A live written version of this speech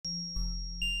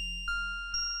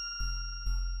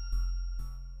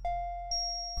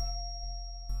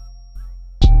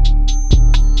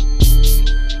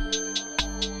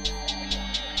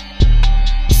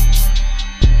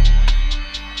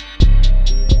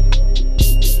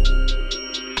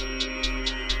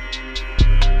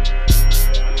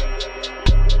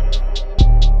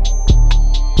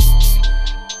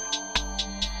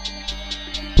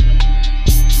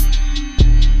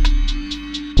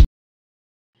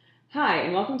Hi,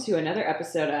 and welcome to another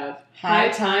episode of High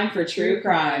Time for True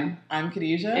Crime. I'm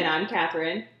Khadijah. And I'm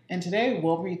Catherine. And today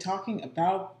we'll be talking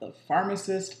about The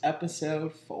Pharmacist,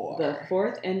 episode 4. The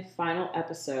fourth and final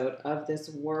episode of this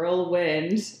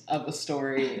whirlwind of a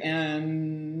story.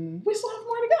 And we still have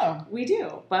more to go. We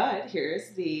do, but here's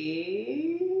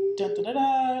the...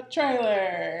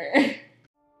 trailer.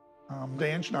 I'm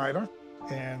Dan Schneider,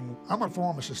 and I'm a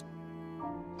pharmacist.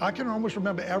 I can almost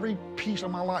remember every piece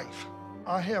of my life.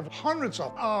 I have hundreds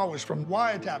of hours from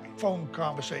wiretapping phone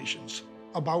conversations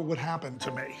about what happened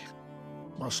to me.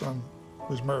 My son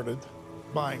was murdered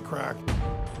buying crack.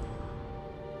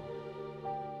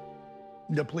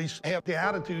 The police have the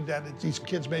attitude that these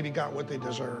kids maybe got what they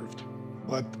deserved.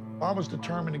 But I was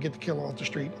determined to get the killer off the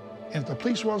street. And if the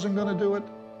police wasn't going to do it,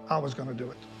 I was going to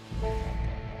do it.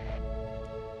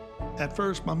 At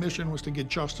first, my mission was to get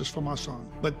justice for my son.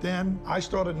 But then I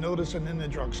started noticing in the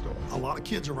drugstore a lot of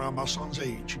kids around my son's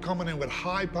age coming in with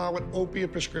high-powered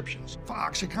opiate prescriptions for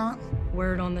OxyContin.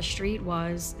 Word on the street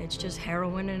was it's just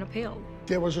heroin in a pill.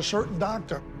 There was a certain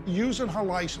doctor using her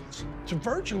license to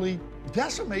virtually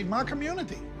decimate my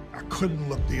community. I couldn't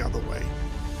look the other way.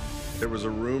 There was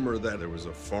a rumor that there was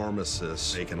a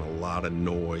pharmacist making a lot of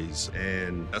noise,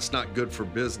 and that's not good for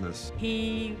business.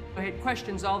 He had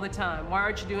questions all the time. Why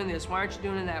aren't you doing this? Why aren't you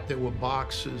doing that? There were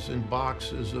boxes and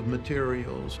boxes of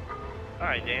materials. All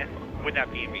right, Dan. We're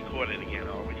not being recorded again,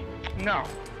 are we? No.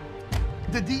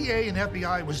 The DA and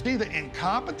FBI was either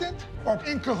incompetent or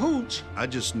in cahoots. I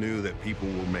just knew that people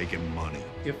were making money.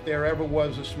 If there ever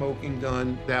was a smoking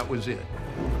gun, that was it.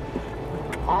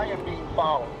 I am being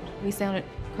followed. We sounded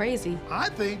crazy. I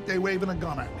think they're waving a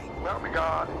gun at me. Let me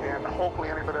God, and hopefully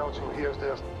anybody else who hears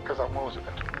this, because I'm losing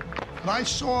it. And I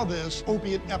saw this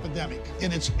opiate epidemic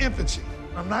in its infancy.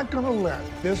 I'm not going to let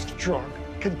this drug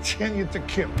continue to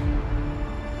kill.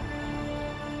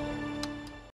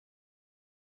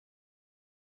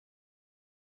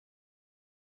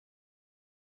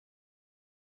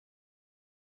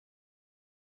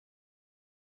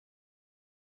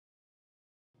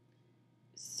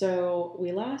 So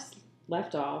we last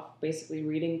left off basically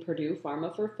reading Purdue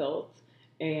Pharma for Filth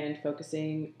and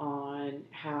focusing on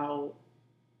how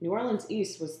New Orleans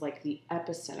East was like the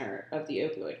epicenter of the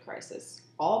opioid crisis.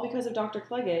 All because of Dr.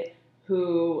 Cleggett,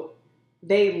 who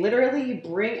they literally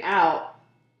bring out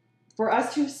for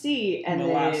us to see. And in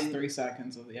the then last 3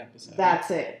 seconds of the episode.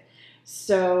 That's it.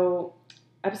 So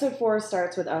episode 4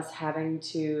 starts with us having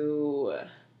to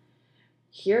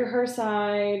hear her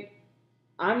side.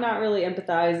 I'm not really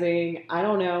empathizing. I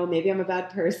don't know. Maybe I'm a bad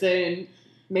person.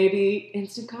 Maybe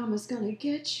instant karma's gonna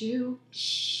get you.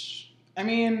 I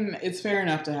mean, it's fair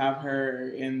enough to have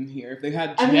her in here. If they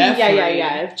had I Jeffrey... mean,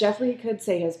 yeah. If Jeffrey could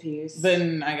say his piece.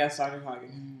 Then I guess Dr. Cleggett...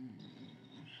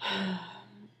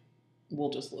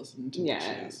 We'll just listen to what she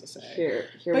has to say. Here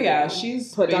but we yeah, go.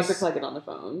 she's... Put Dr. Cleggett on the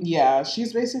phone. Yeah,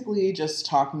 she's basically just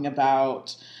talking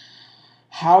about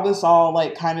how this all,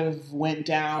 like, kind of went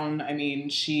down. I mean,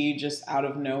 she just out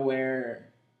of nowhere...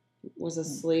 Was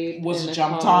asleep. Was in the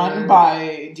jumped car. on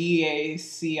by DA,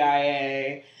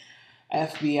 CIA,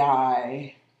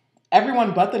 FBI,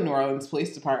 everyone but the New Orleans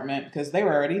Police Department, because they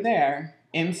were already there,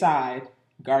 inside,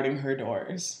 guarding her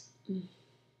doors.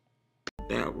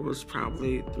 That was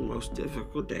probably the most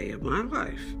difficult day of my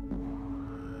life.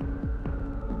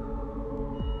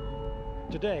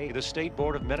 Today, the State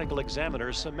Board of Medical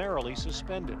Examiners summarily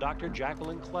suspended Dr.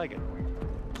 Jacqueline Cleggett.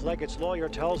 Cleggett's lawyer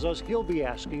tells us he'll be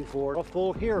asking for a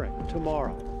full hearing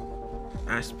tomorrow.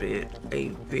 I spent a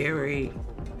very,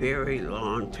 very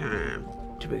long time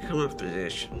to become a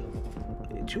physician.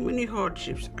 And too many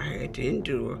hardships I had to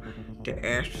endure to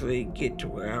actually get to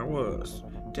where I was,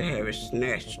 to have it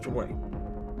snatched away.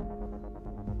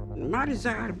 My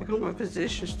desire to become a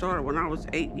physician started when I was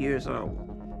 8 years old.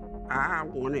 I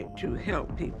wanted to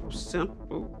help people,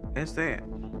 simple as that.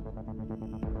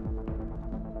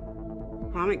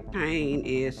 Chronic pain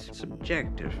is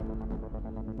subjective.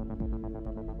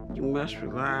 You must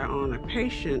rely on a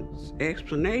patient's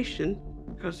explanation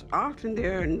because often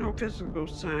there are no physical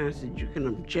signs that you can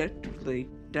objectively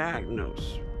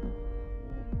diagnose.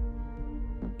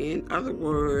 In other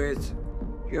words,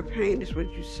 your pain is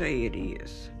what you say it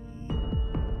is.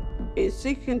 In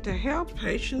seeking to help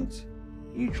patients,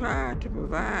 you try to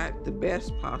provide the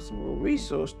best possible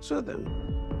resource to them.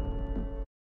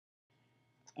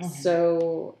 Okay.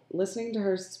 So listening to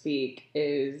her speak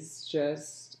is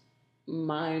just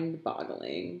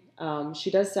mind-boggling. She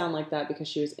does sound like that because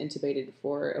she was intubated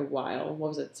for a while. What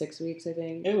was it, 6 weeks, I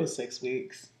think? It was 6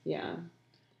 weeks. Yeah.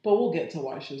 But we'll get to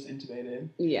why she was intubated.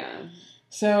 Yeah.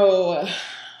 So,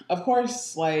 of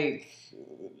course, like,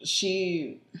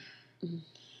 she...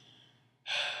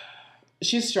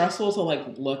 she's stressful to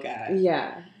like look at.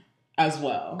 Yeah. As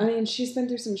well. I mean, she's been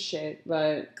through some shit,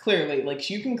 but clearly, like,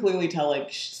 you can clearly tell,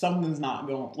 like, something's not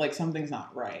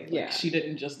right. Like, yeah. She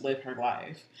didn't just live her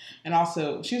life. And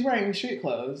also, she's wearing street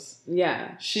clothes.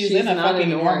 Yeah. She's in a fucking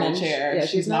normal chair. Yeah,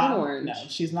 she's not in orange. No,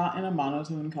 she's not in a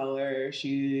monotone color.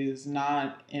 She's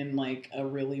not in, like, a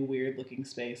really weird looking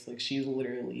space. Like, she's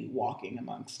literally walking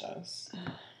amongst us.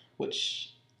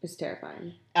 Which is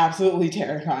terrifying. Absolutely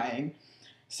terrifying.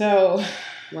 So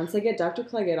once they get Dr.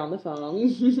 Cleggett on the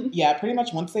phone. Yeah, pretty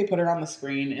much once they put her on the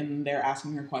screen and they're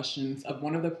asking her questions, of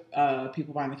one of the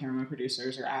people behind the camera, my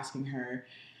producers, are asking her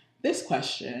this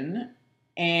question,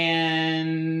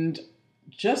 and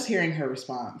just hearing her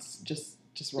response, just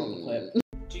roll the clip.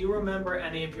 Do you remember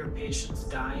any of your patients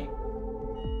dying?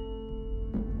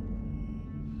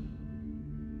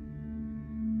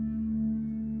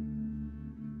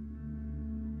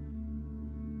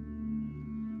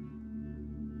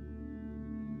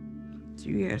 Do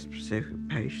you have specific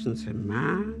patients in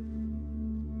mind?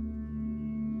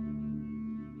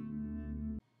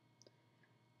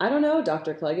 I don't know,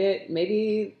 Dr. Cleggett.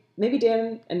 Maybe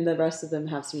Dan and the rest of them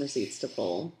have some receipts to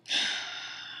pull.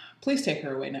 Please take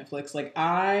her away, Netflix. Like,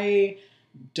 I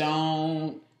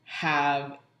don't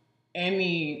have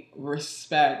any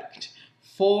respect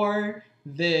for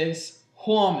this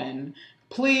woman.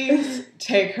 Please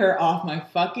take her off my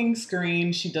fucking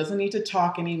screen. She doesn't need to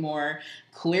talk anymore.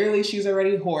 Clearly, she's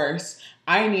already hoarse.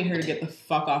 I need her to get the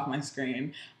fuck off my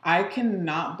screen. I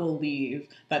cannot believe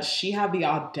that she had the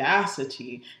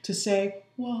audacity to say,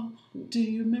 well, do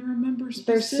you remember specifics?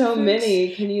 There's so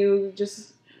many. Can you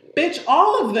just... Bitch,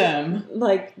 all of them.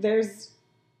 Like, there's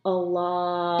a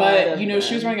lot. But, you know,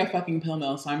 she was running a fucking pill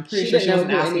mill, so I'm pretty sure she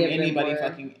wasn't asking anybody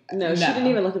fucking... No, she didn't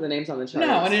even look at the names on the charts.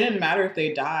 No, and it didn't matter if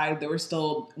they died. There were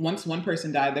still... Once one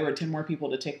person died, there were 10 more people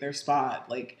to take their spot.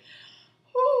 Like,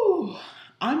 whew...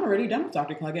 I'm already done with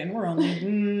Dr. Cleggett, and we're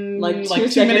only like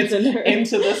 2 minutes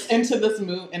into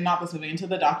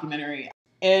the documentary.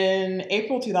 In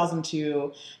April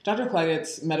 2002, Dr.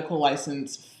 Cleggett's medical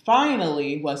license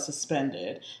finally was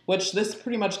suspended, which this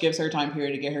pretty much gives her time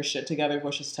period to get her shit together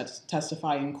before she's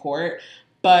testify in court.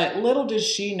 But little did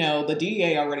she know, the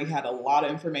DEA already had a lot of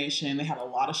information. They had a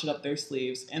lot of shit up their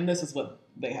sleeves, and this is what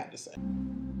they had to say.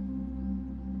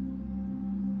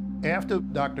 After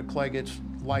Dr. Cleggett's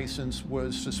license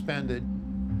was suspended,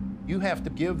 you have to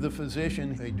give the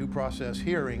physician a due process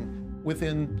hearing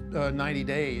within 90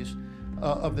 days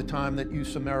of the time that you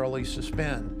summarily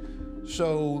suspend.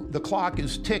 So the clock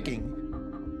is ticking.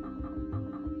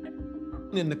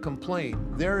 In the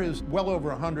complaint, there is well over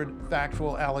 100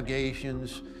 factual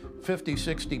allegations, 50,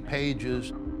 60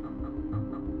 pages.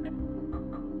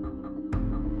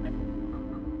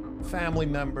 Family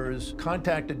members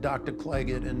contacted Dr.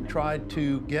 Cleggett and tried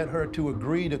to get her to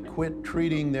agree to quit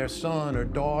treating their son or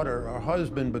daughter or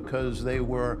husband because they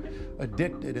were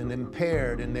addicted and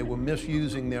impaired and they were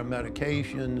misusing their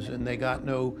medications, and they got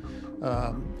no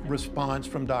response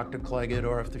from Dr. Cleggett,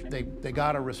 or if they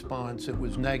got a response, it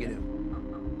was negative.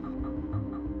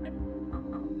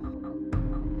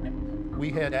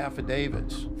 We had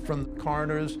affidavits from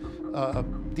coroners,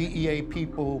 DEA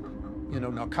people,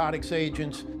 narcotics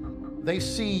agents. They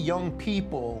see young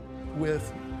people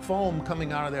with foam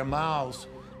coming out of their mouths,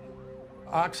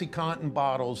 OxyContin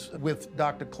bottles with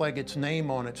Dr. Cleggett's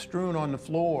name on it strewn on the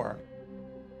floor.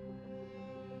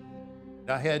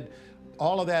 I had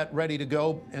all of that ready to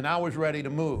go, and I was ready to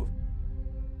move.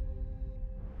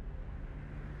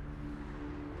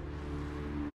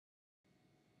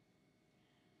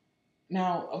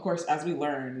 Now, of course, as we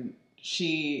learn,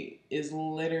 she is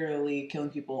literally killing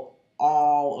people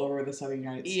all over the southern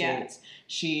United States.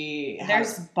 She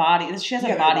has a body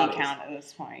count at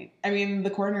this point. I mean,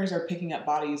 the coroners are picking up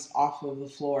bodies off of the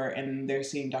floor, and they're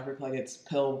seeing Dr. Cleggett's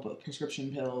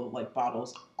prescription pill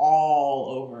bottles all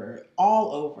over.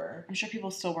 I'm sure people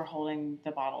still were holding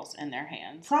the bottles in their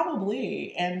hands.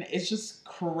 Probably, and it's just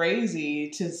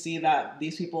crazy to see that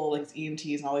these people, like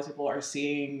EMTs and all these people, are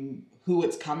seeing who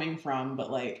it's coming from, but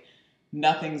like,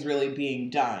 nothing's really being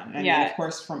done. I mean, of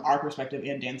course, from our perspective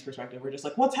and Dan's perspective, we're just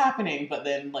like, what's happening? But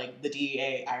then, like, the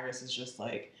DEA, Iris, is just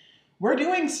like, we're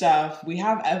doing stuff. We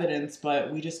have evidence, but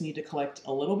we just need to collect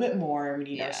a little bit more. We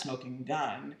need our smoking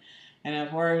gun. And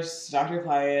of course, Dr.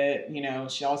 Cleggett,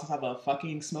 she always has to have a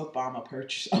fucking smoke bomb up her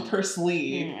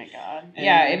sleeve. Oh my God.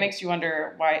 And it makes you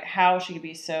wonder how she could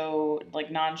be so,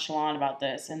 like, nonchalant about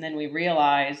this. And then we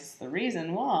realize the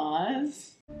reason was...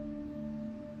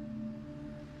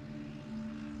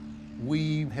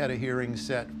 We had a hearing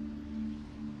set,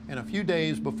 And a few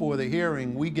days before the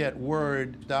hearing, we get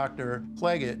word Dr.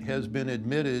 Cleggett has been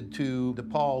admitted to the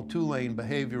Paul Tulane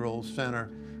Behavioral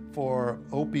Center for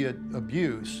opiate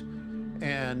abuse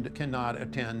and cannot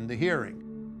attend the hearing.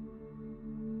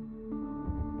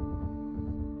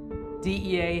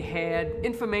 DEA had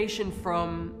information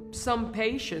from some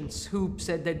patients who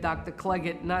said that Dr.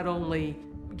 Cleggett not only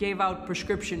gave out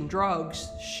prescription drugs,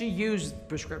 she used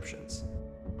prescriptions.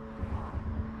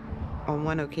 On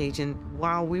one occasion,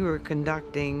 while we were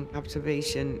conducting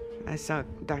observation, I saw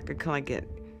Dr. Cleggett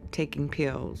taking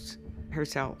pills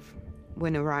herself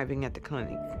when arriving at the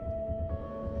clinic.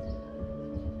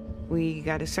 We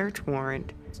got a search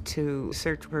warrant to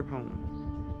search her home.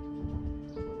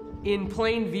 In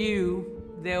plain view,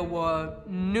 there were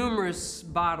numerous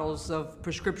bottles of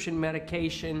prescription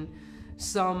medication,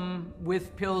 some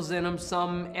with pills in them,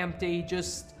 some empty,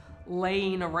 just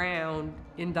laying around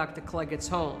in Dr. Cleggett's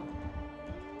home.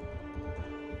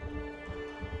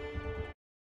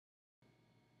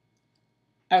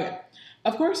 Okay.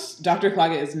 Of course, Dr.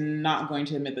 Cleggett is not going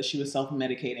to admit that she was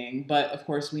self-medicating, but of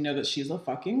course we know that she's a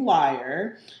fucking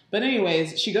liar. But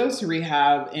anyways, she goes to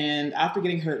rehab, and after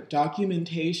getting her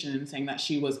documentation saying that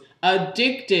she was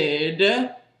addicted,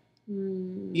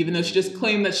 even though she just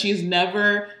claimed that she's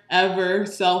never, ever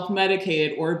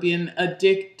self-medicated or been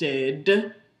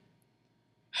addicted,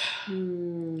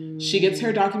 she gets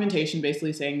her documentation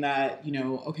basically saying that, you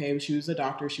know, okay, she was a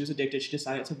doctor, she was addicted, she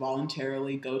decided to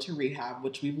voluntarily go to rehab,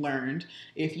 which we've learned.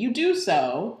 If you do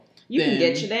so, you can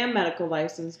get your damn medical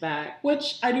license back.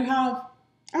 Which I do have.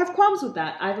 I have qualms with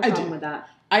that. I have a problem with that.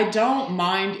 I don't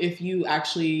mind if you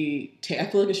actually take, I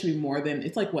feel like it should be more than,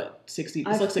 it's like what, 60,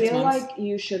 it's like 6 months? I feel like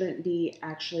you shouldn't be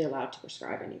actually allowed to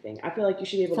prescribe anything. I feel like you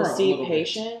should be able to see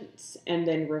patients and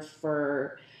then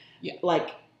refer,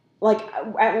 like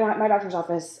at my doctor's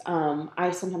office, I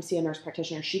sometimes see a nurse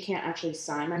practitioner. She can't actually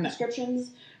sign my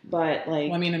prescriptions, but like...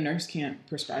 Well, I mean, a nurse can't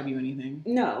prescribe you anything.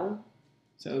 No.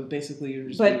 So basically you're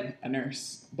just being a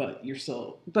nurse, but you're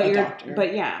still a doctor.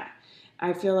 But yeah,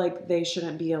 I feel like they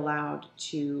shouldn't be allowed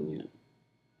to...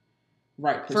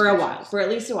 Right. For a while. For at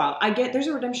least a while. I get there's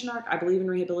a redemption arc. I believe in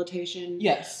rehabilitation.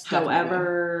 Yes.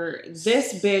 However,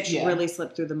 this bitch really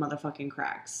slipped through the motherfucking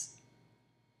cracks.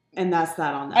 And that's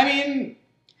that on that. I mean...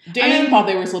 Dan thought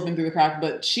they were slipping through the crack,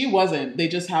 but she wasn't. They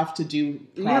just have to do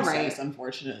process,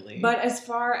 unfortunately. But as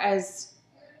far as,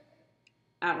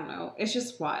 I don't know, it's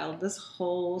just wild. This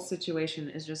whole situation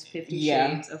is just 50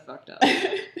 shades of fucked up.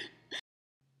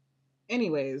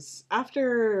 Anyways,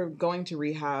 after going to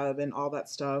rehab and all that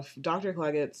stuff, Dr.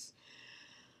 Cleggett's,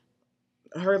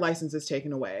 her license is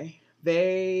taken away.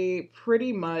 They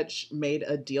pretty much made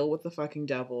a deal with the fucking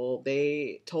devil.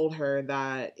 They told her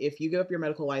that if you give up your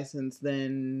medical license,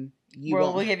 then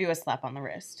we'll give you a slap on the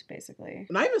wrist, basically.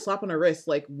 Not even a slap on the wrist.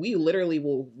 Like, we literally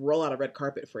will roll out a red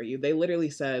carpet for you. They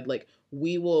literally said, like,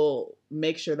 we will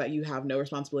make sure that you have no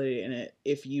responsibility in it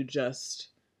if you just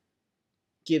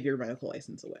give your medical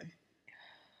license away.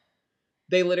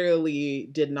 They literally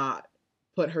did not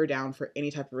put her down for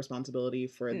any type of responsibility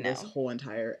for this whole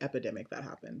entire epidemic that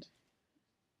happened.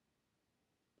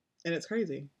 And it's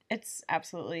crazy. It's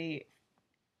absolutely,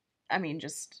 I mean,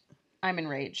 just, I'm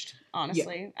enraged,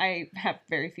 honestly. Yeah. I have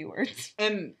very few words.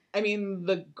 And, I mean,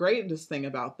 the greatest thing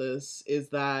about this is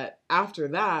that after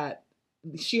that,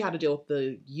 she had to deal with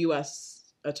the U.S.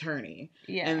 attorney.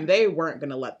 Yeah. And they weren't going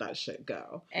to let that shit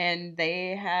go. And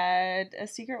they had a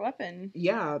secret weapon.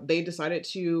 Yeah. They decided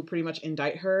to pretty much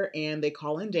indict her, and they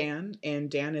call in Dan, and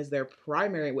Dan is their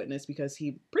primary witness because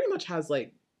he pretty much has,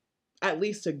 like, at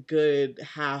least a good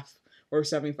half or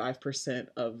 75%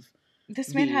 of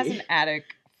this man has an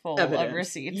attic full of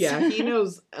receipts. Yeah, he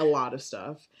knows a lot of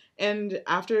stuff. And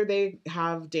after they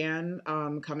have Dan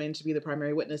come in to be the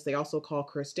primary witness, they also call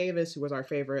Chris Davis, who was our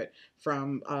favorite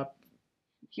from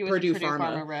Purdue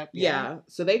Pharma rep. Yeah.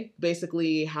 So they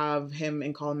basically have him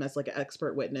and call him as like an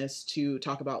expert witness to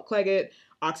talk about Cleggett,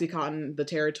 OxyContin, the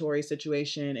territory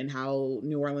situation, and how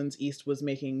New Orleans East was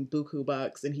making buku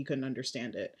bucks and he couldn't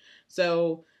understand it.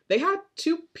 So they had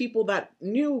two people that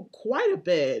knew quite a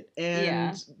bit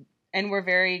and were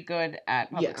very good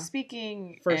at public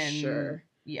speaking. For sure.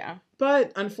 Yeah.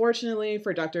 But unfortunately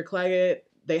for Dr. Cleggett,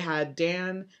 they had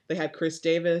Dan, they had Chris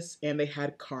Davis, and they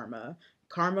had Karma.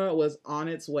 Karma was on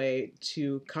its way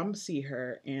to come see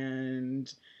her,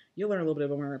 and you'll learn a little bit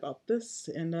more about this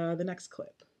in the next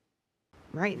clip.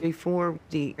 Right before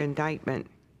the indictment,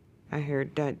 I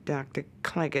heard that Dr.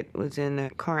 Cleggett was in a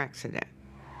car accident.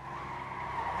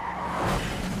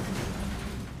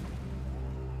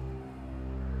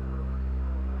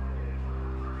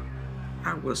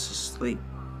 I was asleep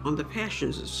on the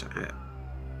passenger side.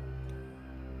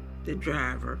 The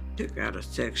driver took out a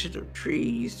section of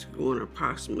trees going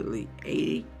approximately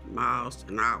 80 miles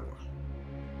an hour.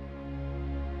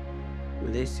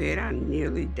 When they said I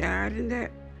nearly died in that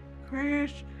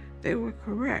crash, they were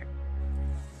correct.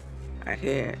 I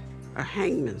had a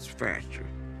hangman's fracture,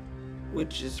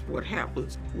 which is what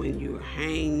happens when you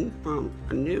hang from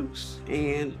a noose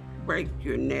and break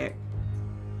your neck.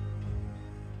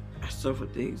 I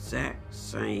suffered the exact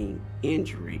same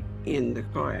injury in the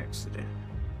car accident.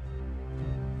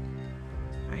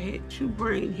 I had 2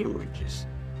 brain hemorrhages,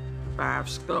 5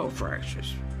 skull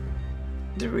fractures.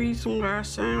 The reason why I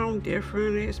sound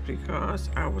different is because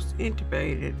I was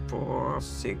intubated for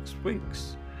 6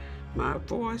 weeks. My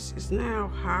voice is now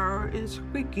higher and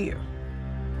squeakier.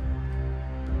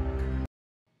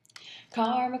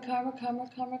 Karma, karma, karma,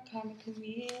 karma, karma,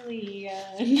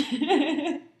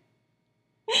 chameleon.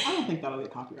 I don't think that'll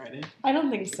get copyrighted. I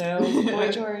don't think so. Boy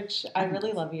George, I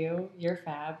really love you. You're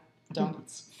fab. Don't.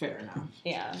 That's fair enough.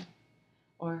 Yeah.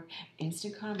 Or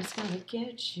instant karma's gonna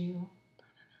get you.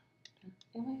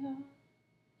 Here we go.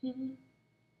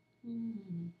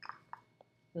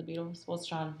 The Beatles. Well, it's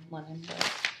John Lennon,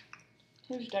 but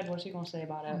who's dead? What's he gonna say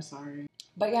about it? I'm sorry.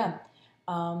 But yeah,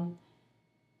 I'm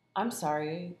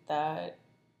sorry that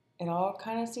it all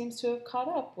kind of seems to have caught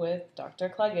up with Dr.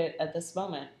 Cleggett at this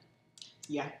moment.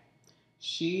 Yeah.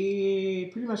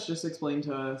 She pretty much just explained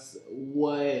to us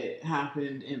what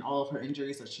happened in all of her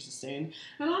injuries that she sustained.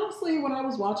 And honestly, when I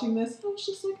was watching this, I was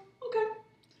just like, okay,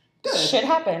 good. Shit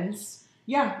happens.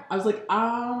 Yeah. I was like,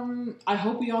 I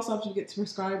hope you also have to get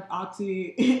prescribed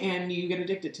Oxy and you get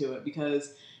addicted to it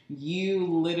because you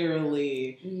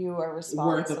literally are responsible.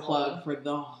 were the plug for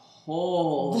the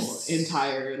whole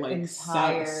entire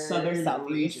southern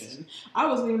region. I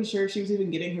wasn't even sure if she was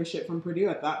even getting her shit from Purdue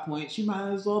at that point. She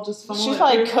might as well just funnel She's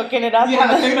probably cooking it up.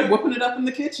 Yeah, they ended up whipping it up in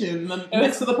the kitchen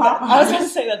next to the Popeyes. I was going to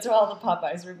say that's what all the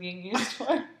Popeyes were being used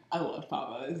for. I love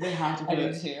Popeyes. They have to put I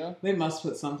do too. They must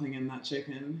put something in that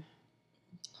chicken.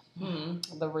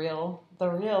 The real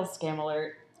scam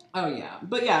alert. Oh yeah.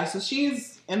 But yeah, so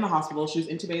she's in the hospital. She was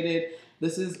intubated.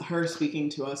 This is her speaking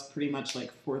to us pretty much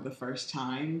like for the first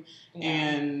time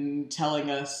and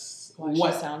telling us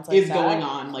what is going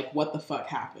on, like what the fuck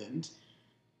happened.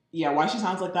 Yeah, why she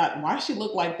sounds like that, and why she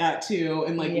look like that too,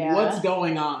 and like what's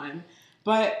going on.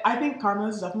 But I think Karma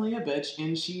is definitely a bitch,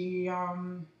 and she,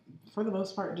 for the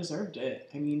most part, deserved it.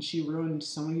 I mean, she ruined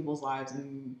so many people's lives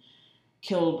and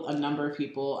killed a number of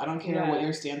people. I don't care what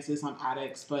your stance is on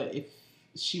addicts, but if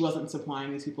she wasn't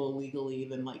supplying these people illegally,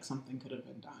 then like something could have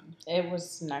been done. It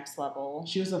was next level.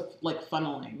 She was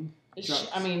funneling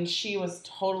drugs. She was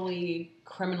totally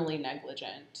criminally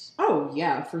negligent. Oh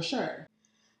yeah, for sure.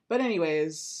 But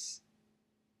anyways,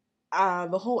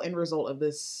 the whole end result of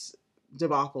this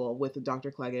debacle with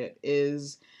Dr. Cleggett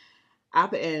is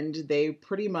at the end, they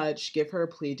pretty much give her a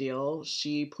plea deal.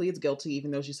 She pleads guilty,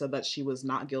 even though she said that she was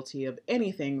not guilty of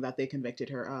anything that they convicted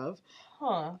her of.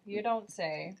 Huh, you don't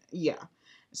say. Yeah.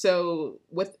 So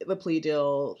with the plea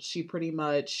deal, she pretty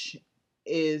much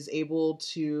is able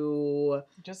to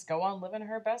just go on living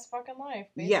her best fucking life,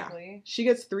 Yeah. basically. She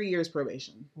gets 3 years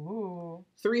probation. Ooh.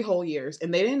 3 whole years.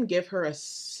 And they didn't give her a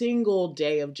single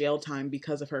day of jail time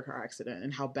because of her car accident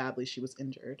and how badly she was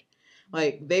injured.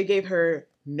 Like, they gave her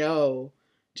no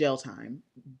jail time.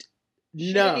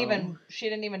 She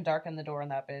didn't even darken the door on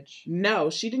that bitch. No,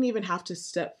 she didn't even have to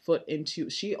step foot into.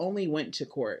 She only went to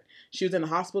court. She was in the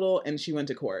hospital and she went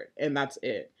to court, and that's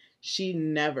it. She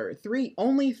never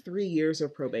only 3 years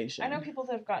of probation. I know people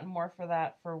that have gotten more for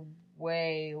that for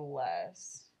way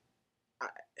less.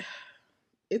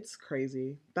 It's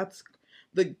crazy. That's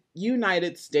the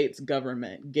United States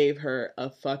government gave her a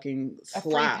fucking slap, a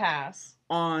free pass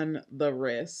on the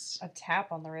wrist, a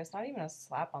tap on the wrist, not even a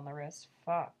slap on the wrist.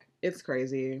 Fuck. It's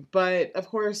crazy. But, of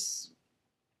course,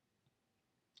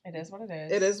 it is what it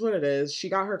is. It is what it is. She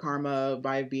got her karma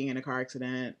by being in a car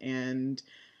accident, and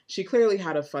she clearly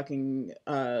had a fucking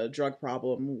drug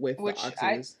problem with the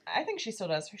oxys. I think she still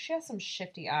does. She has some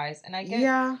shifty eyes, and I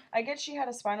get she had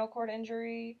a spinal cord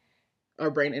injury. Or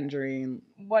brain injury.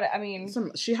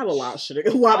 She had a lot of shit.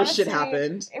 A lot of shit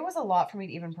happened. It was a lot for me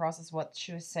to even process what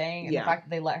she was saying, and the fact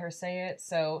that they let her say it.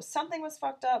 So something was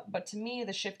fucked up. But to me,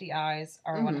 the shifty eyes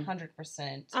are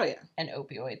 100%. Oh yeah, an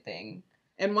opioid thing.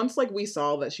 And once we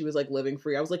saw that she was living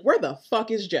free, I was like, where the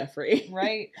fuck is Jeffrey?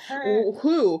 Right.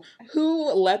 Who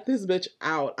let this bitch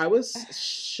out? I was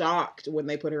shocked when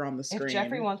they put her on the screen. If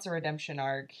Jeffrey wants a redemption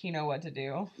arc, he know what to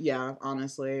do. Yeah,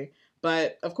 honestly.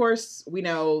 But, of course, we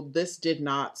know this did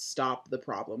not stop the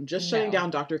problem. Just shutting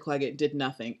down Dr. Cleggett did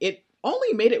nothing. It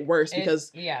only made it worse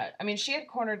because I mean, she had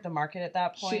cornered the market at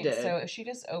that point. She did. So she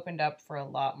just opened up for a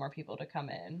lot more people to come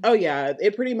in. Oh yeah,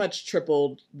 it pretty much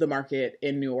tripled the market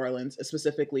in New Orleans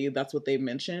specifically. That's what they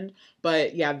mentioned.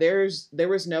 But yeah, there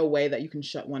was no way that you can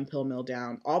shut one pill mill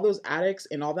down. All those addicts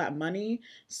and all that money,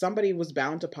 somebody was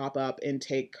bound to pop up and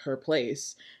take her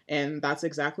place. And that's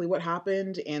exactly what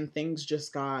happened. And things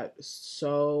just got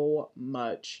so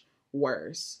much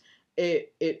worse.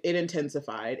 It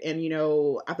intensified. And, you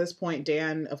know, at this point,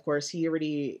 Dan, of course, he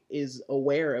already is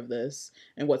aware of this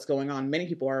and what's going on. Many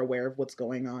people are aware of what's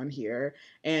going on here.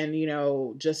 And, you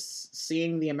know, just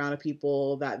seeing the amount of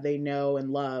people that they know and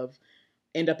love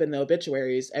end up in the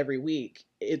obituaries every week,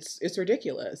 it's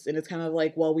ridiculous. And it's kind of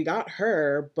like, well, we got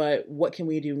her, but what can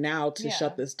we do now to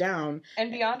shut this down?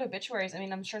 And beyond obituaries, I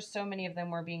mean, I'm sure so many of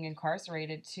them were being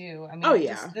incarcerated too. I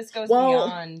mean, this goes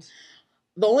beyond.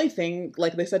 The only thing,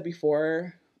 like they said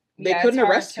before, they couldn't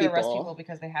arrest people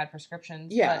because they had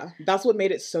prescriptions. Yeah, that's what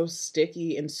made it so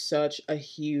sticky and such a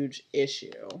huge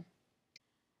issue.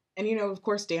 And, you know, of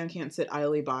course, Dan can't sit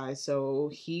idly by, so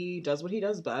he does what he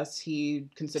does best. He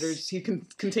continues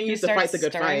to fight the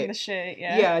good fight. The shit,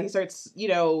 yeah, he starts, you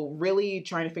know, really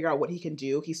trying to figure out what he can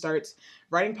do. He starts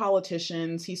writing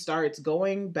politicians. He starts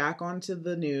going back onto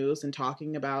the news and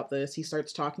talking about this. He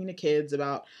starts talking to kids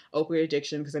about opioid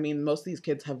addiction, because, I mean, most of these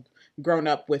kids have grown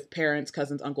up with parents,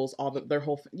 cousins, uncles, their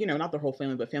whole, you know, not their whole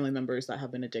family, but family members that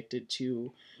have been addicted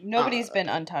to. Nobody's been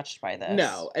untouched by this.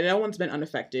 No, and no one's been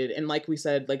unaffected. And like we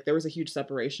said, like there was a huge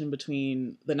separation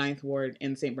between the 9th Ward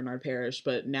and St. Bernard Parish,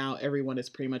 but now everyone is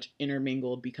pretty much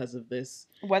intermingled because of this.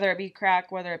 Whether it be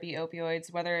crack, whether it be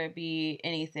opioids, whether it be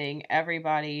anything,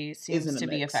 everybody seems to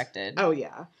be affected. Oh,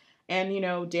 yeah. And, you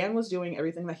know, Dan was doing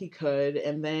everything that he could,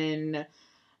 and then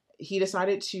he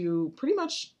decided to pretty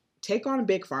much take on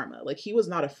Big Pharma. Like, he was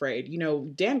not afraid. You know,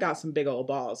 Dan got some big old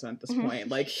balls at this point.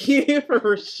 Like, he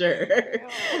for sure.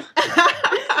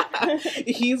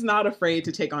 He's not afraid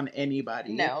to take on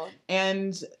anybody. No.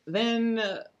 And then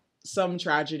some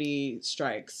tragedy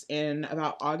strikes. In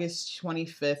about August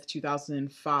 25th,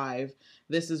 2005,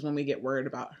 this is when we get word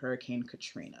about Hurricane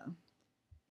Katrina.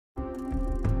 I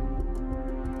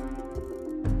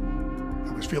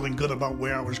was feeling good about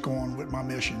where I was going with my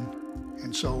mission.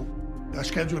 And so I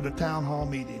scheduled a town hall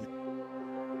meeting.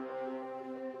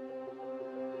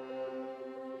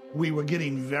 We were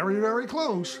getting very, very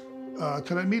close to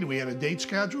that meeting. We had a date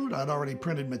scheduled. I'd already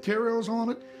printed materials on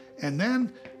it. And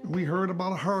then we heard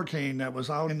about a hurricane that was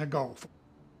out in the Gulf.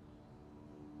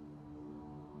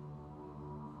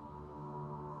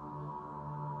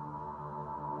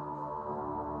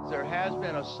 There has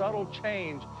been a subtle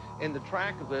change in the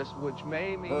track of this, which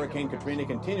may mean... Hurricane Katrina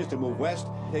continues to move west,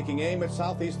 taking aim at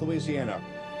southeast Louisiana.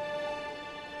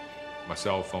 My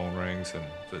cell phone rings, and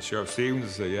says, Sheriff Stevens? I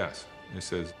say, yes. He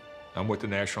says, I'm with the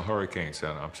National Hurricane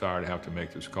Center. I'm sorry to have to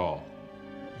make this call.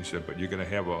 He said, but you're going to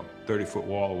have a 30-foot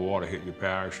wall of water hit your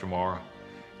parish tomorrow.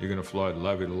 You're going to flood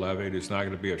levee to levee. There's not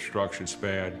going to be obstruction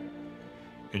spared.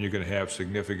 And you're going to have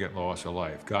significant loss of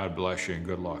life. God bless you and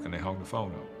good luck. And they hung the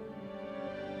phone up.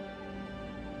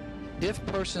 If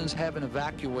persons haven't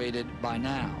evacuated by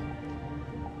now,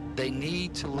 they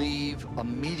need to leave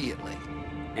immediately.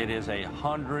 It is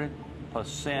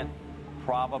 100%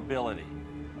 probability.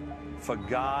 For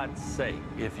God's sake,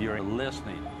 if you're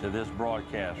listening to this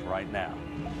broadcast right now,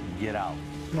 get out.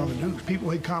 On the news, people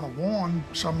had kind of warned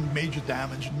some major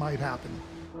damage might happen,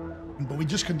 but we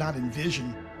just could not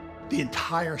envision the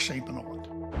entire St. Bernard.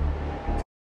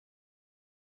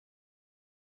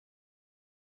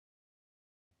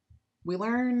 We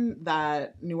learn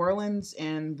that New Orleans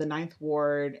and the 9th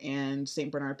Ward and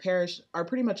St. Bernard Parish are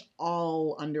pretty much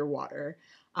all underwater.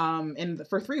 And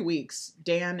for 3 weeks,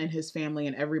 Dan and his family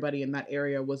and everybody in that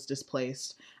area was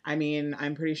displaced. I mean,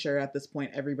 I'm pretty sure at this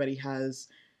point everybody has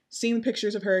seen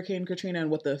pictures of Hurricane Katrina and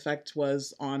what the effect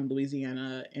was on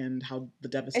Louisiana and how the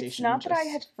devastation. It's not that I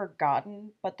had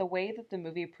forgotten, but the way that the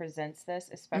movie presents this,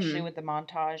 especially with the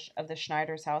montage of the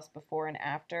Schneider's house before and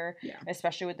after,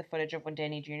 especially with the footage of when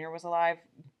Danny Jr. was alive,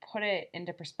 put it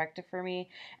into perspective for me.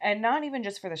 And not even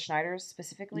just for the Schneiders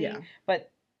specifically,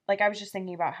 but like I was just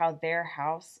thinking about how their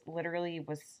house literally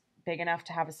was big enough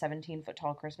to have a 17-foot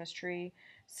tall Christmas tree.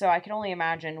 So I can only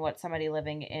imagine what somebody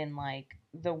living in like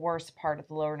the worst part of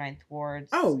the lower 9th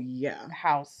Ward's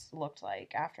house looked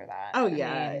like after that. Oh,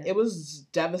 yeah. It was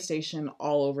devastation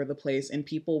all over the place, and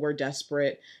people were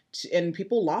desperate, and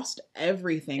people lost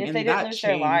everything. If and they didn't lose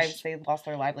their lives, they lost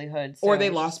their livelihoods. Or they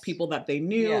lost people that they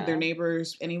knew, their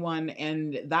neighbors, anyone,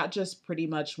 and that just pretty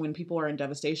much, when people are in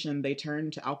devastation, they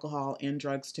turn to alcohol and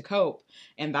drugs to cope,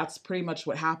 and that's pretty much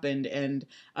what happened, and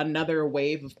another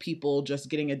wave of people just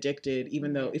getting addicted,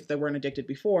 even though if they weren't addicted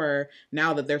before,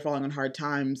 now that they're falling on hard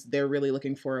times, they're really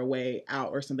looking for a way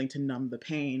out or something to numb the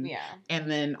pain. Yeah. And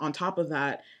then on top of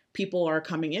that, people are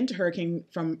coming into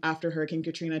after Hurricane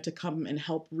Katrina to come and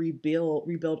help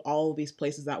rebuild all of these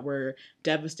places that were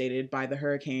devastated by the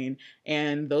hurricane.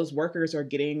 And those workers are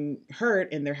getting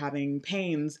hurt and they're having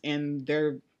pains and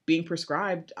they're being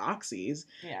prescribed oxys.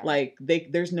 Yeah. Like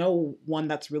there's no one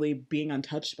that's really being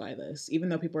untouched by this. Even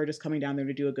though people are just coming down there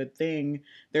to do a good thing,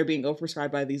 they're being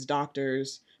overprescribed by these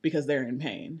doctors because they're in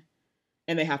pain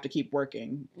and they have to keep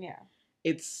working. Yeah.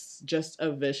 It's just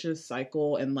a vicious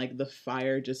cycle, and like the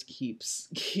fire just keeps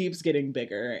getting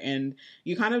bigger, and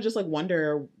you kind of just like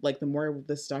wonder, like the more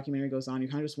this documentary goes on, you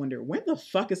kind of just wonder, when the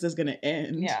fuck is this gonna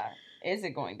end? Yeah. Is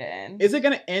it going to end? Is it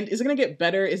gonna end? Is it gonna get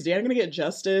better? Is Dan gonna get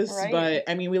justice? Right. But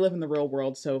I mean, we live in the real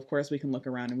world, so of course we can look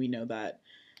around and we know that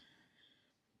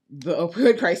the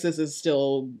opioid crisis is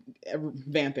still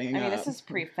vamping I mean, up. this is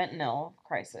pre-fentanyl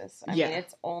crisis. I Yeah. mean,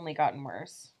 it's only gotten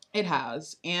worse. It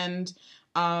has. And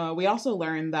we also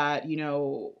learned that,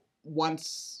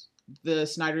 once the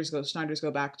Snyders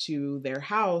go back to their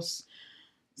house,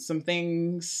 some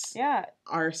things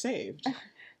are saved.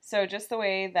 So just the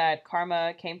way that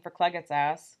Karma came for Cleggett's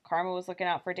ass, Karma was looking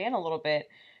out for Dan a little bit.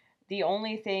 The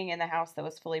only thing in the house that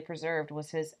was fully preserved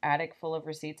was his attic full of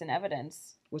receipts and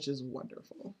evidence. Which is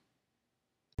wonderful.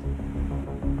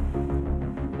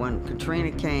 When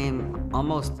Katrina came,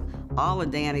 almost all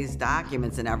of Danny's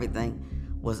documents and everything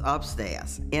was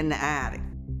upstairs in the attic.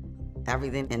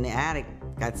 Everything in the attic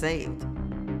got saved.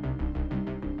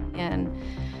 And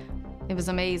it was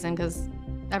amazing because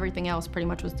everything else pretty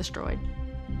much was destroyed.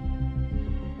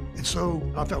 And so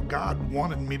I felt God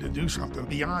wanted me to do something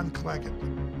beyond Claggett.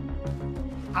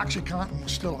 OxyContin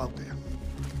was still out there.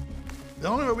 The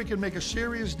only way we could make a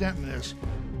serious dent in this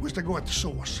was to go at the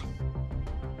source.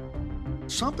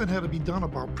 Something had to be done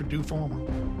about Purdue Pharma.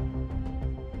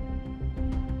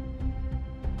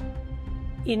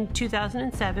 In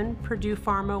 2007, Purdue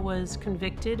Pharma was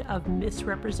convicted of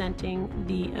misrepresenting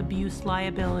the abuse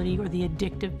liability or the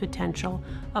addictive potential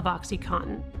of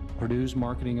OxyContin. Purdue's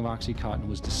marketing of OxyContin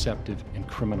was deceptive and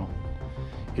criminal.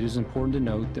 It is important to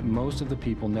note that most of the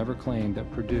people never claimed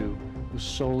that Purdue was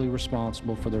solely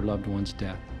responsible for their loved one's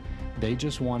death. They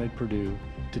just wanted Purdue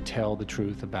to tell the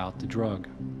truth about the drug.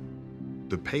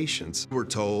 The patients were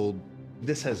told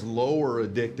this has lower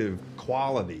addictive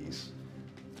qualities.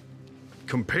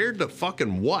 Compared to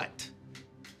fucking what?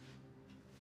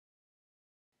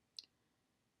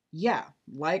 Yeah,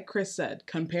 like Chris said,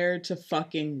 compared to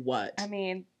fucking what? I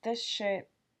mean, this shit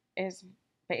is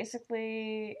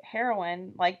basically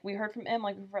heroin. Like we heard from him,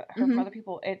 like we heard from other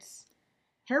people. It's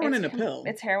heroin in a pill.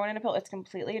 It's heroin in a pill. It's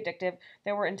completely addictive.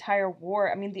 There were entire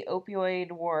the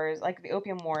opioid wars, like the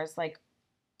opium wars, like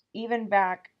even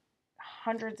back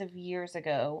hundreds of years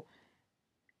ago,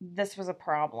 this was a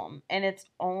problem, and it's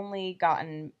only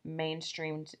gotten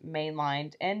mainstreamed,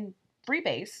 mainlined, and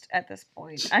free-based at this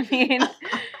point. I mean,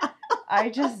 I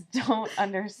just don't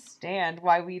understand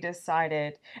why we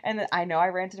decided, and I know I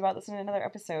ranted about this in another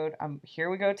episode.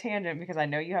 Here we go tangent, because I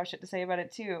know you have shit to say about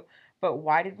it too, but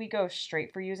why did we go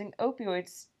straight for using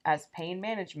opioids as pain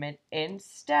management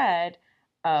instead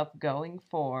of going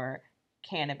for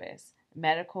cannabis,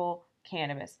 medical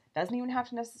cannabis? Doesn't even have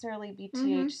to necessarily be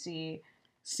THC.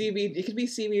 CBD, it could be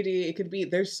CBD, it could be,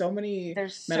 there's so many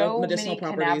medicinal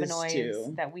properties cannabinoids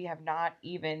too that we have not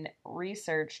even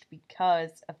researched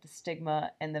because of the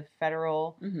stigma and the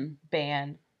federal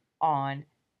ban on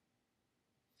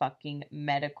fucking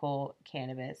medical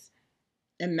cannabis.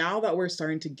 And now that we're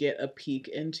starting to get a peek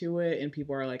into it and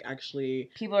people are like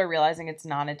people are realizing it's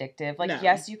non-addictive. Like, No.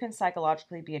 yes, you can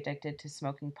psychologically be addicted to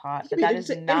smoking pot, but that is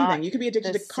not anything. You could be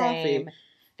addicted the to coffee. same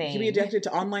thing. You could be addicted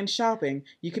to online shopping.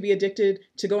 You could be addicted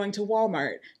to going to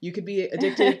Walmart. You could be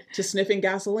addicted to sniffing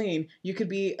gasoline. You could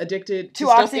be addicted to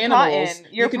stuffed animals.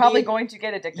 You're probably going to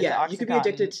get addicted to Oxycontin. You could be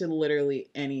addicted to literally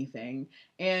anything.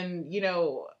 And,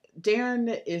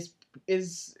 Dan is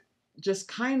just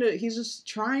kind of, he's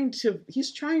trying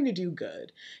to do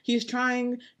good. He's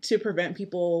trying to prevent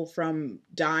people from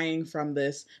dying from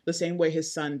this the same way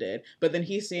his son did. But then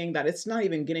he's seeing that it's not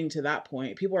even getting to that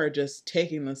point. People are just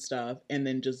taking the stuff and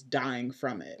then just dying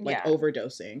from it, like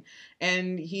overdosing.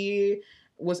 And he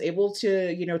was able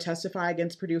to, testify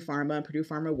against Purdue Pharma. Purdue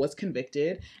Pharma was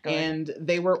convicted and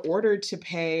they were ordered to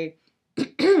pay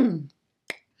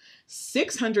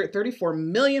 $634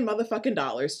 million motherfucking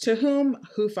dollars. To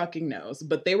who fucking knows?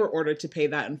 But they were ordered to pay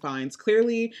that in fines.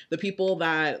 Clearly, the people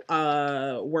that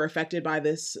were affected by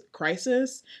this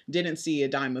crisis didn't see a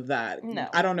dime of that. No.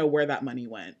 I don't know where that money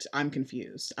went. I'm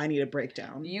confused. I need a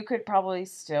breakdown. You could probably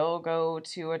still go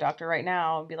to a doctor right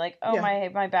now and be like, oh,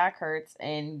 my back hurts,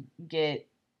 and get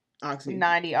Oxy.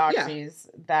 90 oxys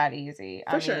that easy.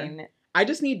 For sure. I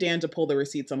just need Dan to pull the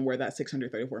receipts on where that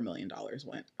 $634 million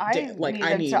went.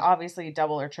 I need to obviously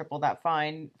double or triple that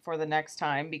fine for the next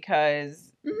time,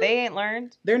 because they ain't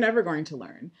learned. They're never going to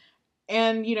learn.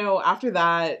 And, after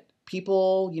that,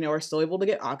 people, are still able to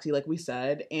get Oxy, like we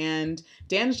said. And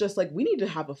Dan's just like, we need to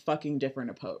have a fucking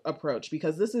different approach,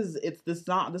 because this is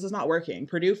not working.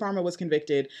 Purdue Pharma was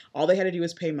convicted. All they had to do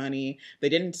was pay money. They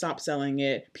didn't stop selling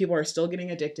it. People are still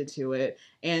getting addicted to it.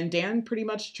 And Dan pretty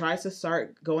much tries to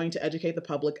start going to educate the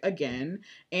public again.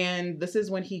 And this is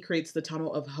when he creates the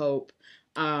Tunnel of Hope.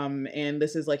 And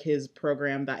this is like his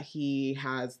program that he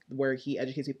has where he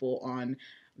educates people on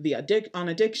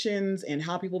addictions and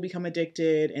how people become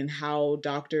addicted and how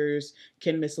doctors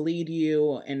can mislead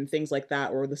you and things like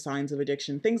that, or the signs of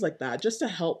addiction, things like that, just to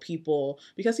help people,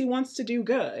 because he wants to do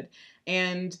good.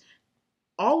 And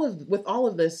with all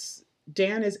of this,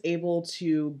 Dan is able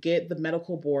to get the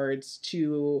medical boards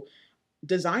to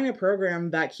design a program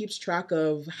that keeps track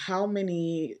of how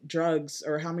many drugs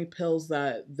or how many pills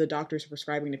that the doctors are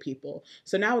prescribing to people.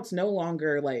 So now it's no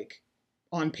longer like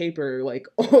on paper, like,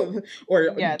 or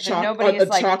chalk, nobody is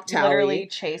like chalk tally. Literally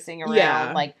chasing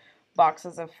around like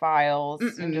boxes of files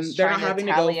and just they're trying not having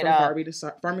to to go tally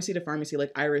from pharmacy to pharmacy,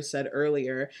 like Iris said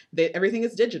earlier. Everything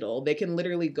is digital. They can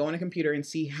literally go on a computer and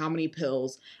see how many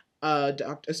pills a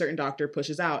certain doctor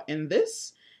pushes out. And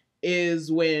this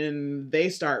is when they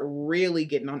start really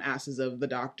getting on asses of the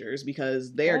doctors,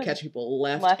 because they are catching people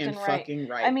left and fucking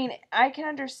right. I mean, I can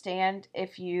understand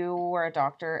if you were a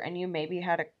doctor and you maybe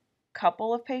had a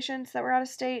couple of patients that were out of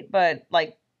state, but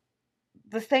like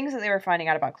the things that they were finding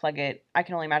out about Cleggett, I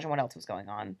can only imagine what else was going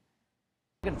on.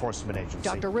 Enforcement agency.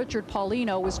 Dr. Richard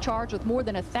Paulino was charged with more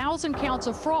than 1,000 counts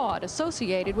of fraud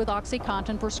associated with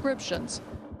OxyContin prescriptions.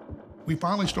 We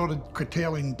finally started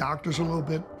curtailing doctors a little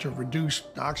bit to reduce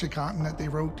the OxyContin that they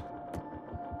wrote.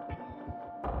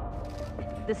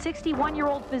 The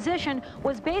 61-year-old physician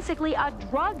was basically a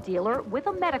drug dealer with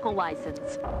a medical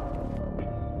license.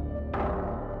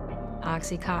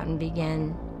 OxyContin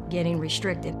began getting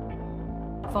restricted.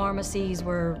 Pharmacies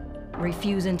were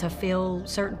refusing to fill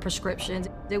certain prescriptions.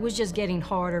 It was just getting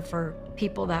harder for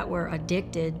people that were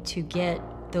addicted to get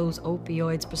those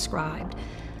opioids prescribed.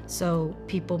 So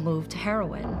people moved to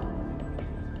heroin.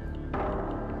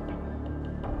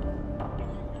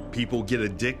 People get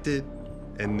addicted,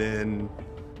 and then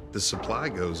the supply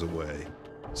goes away.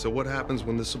 So what happens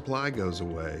when the supply goes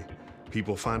away?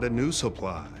 People find a new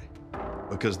supply,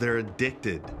 because they're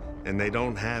addicted and they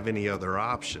don't have any other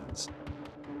options.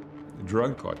 The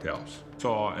drug cartels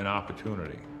saw an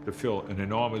opportunity to fill an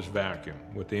enormous vacuum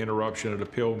with the interruption of the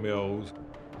pill mills.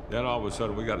 Then all of a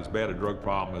sudden we got as bad a drug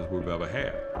problem as we've ever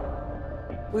had.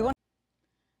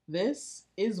 This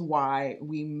is why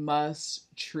we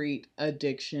must treat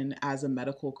addiction as a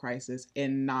medical crisis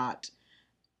and not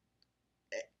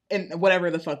and whatever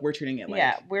the fuck we're treating it like.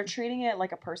 Yeah, we're treating it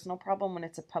like a personal problem when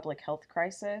it's a public health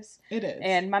crisis. It is.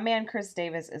 And my man Chris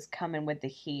Davis is coming with the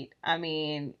heat. I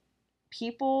mean,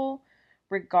 people,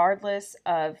 regardless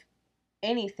of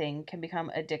anything, can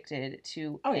become addicted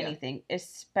to anything,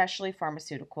 especially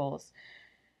pharmaceuticals.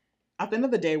 At the end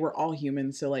of the day, we're all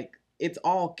humans, so like it's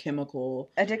all chemical.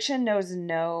 Addiction knows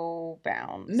no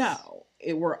bounds. No.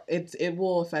 It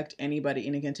will affect anybody,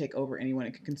 and it can take over anyone.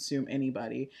 It can consume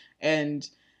anybody. And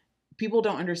people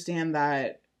don't understand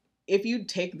that if you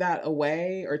take that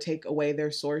away or take away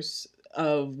their source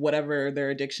of whatever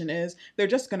their addiction is, they're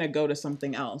just going to go to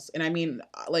something else. And I mean,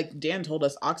 like Dan told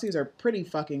us, oxys are pretty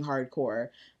fucking hardcore.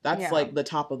 That's like the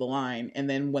top of the line. And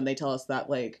then when they tell us that,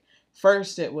 like,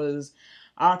 first it was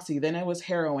oxy, then it was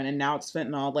heroin, and now it's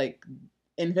fentanyl, like,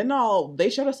 in fentanyl, they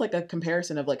showed us like a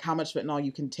comparison of like how much fentanyl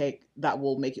you can take that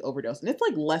will make you overdose. And it's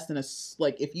like less than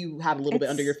like if you had a little bit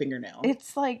under your fingernail.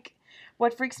 It's like,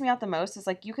 what freaks me out the most is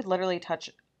like you could literally touch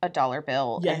a dollar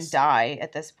bill and die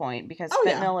at this point, because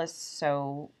fentanyl is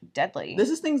so deadly.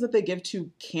 This is things that they give to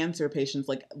cancer patients,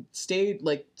 like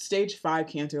stage 5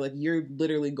 cancer, like you're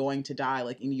literally going to die,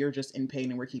 like, and you're just in pain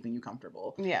and we're keeping you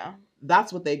comfortable. Yeah.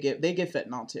 That's what they give. They give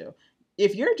fentanyl too.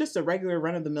 If you're just a regular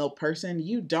run-of-the-mill person,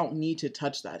 you don't need to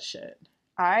touch that shit.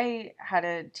 I had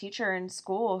a teacher in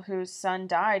school whose son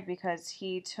died because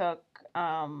he took,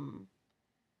 oh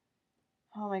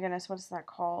my goodness, what is that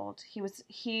called?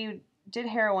 He did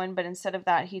heroin, but instead of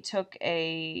that, he took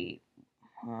a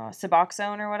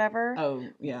Suboxone or whatever. Oh,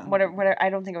 yeah. Whatever. I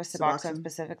don't think it was Suboxone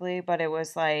specifically, but it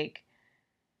was like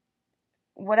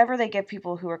whatever they give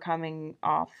people who are coming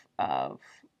off of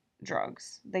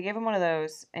drugs. They gave him one of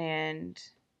those, and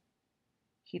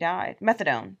he died.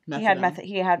 Methadone.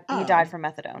 He died from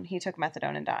methadone. He took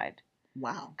methadone and died.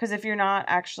 Wow. Because if you're not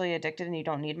actually addicted and you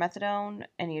don't need methadone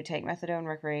and you take methadone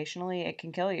recreationally, it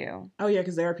can kill you. Oh, yeah,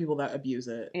 because there are people that abuse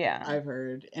it. Yeah. I've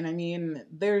heard. And I mean,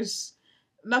 there's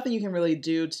nothing you can really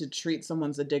do to treat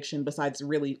someone's addiction besides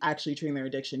really actually treating their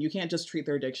addiction. You can't just treat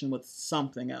their addiction with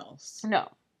something else. No.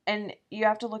 And you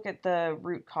have to look at the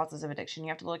root causes of addiction. You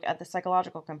have to look at the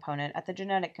psychological component, at the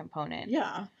genetic component.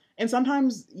 Yeah. And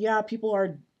sometimes, yeah, people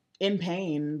are in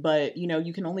pain, but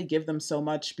you can only give them so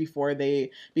much before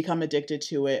they become addicted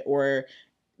to it, or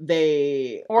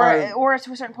or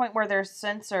to a certain point where their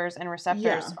sensors and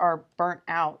receptors are burnt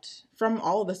out from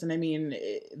all of this. And I mean,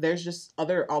 there's just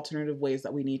other alternative ways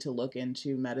that we need to look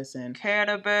into medicine,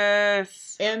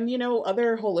 cannabis, and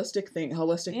other holistic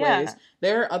ways.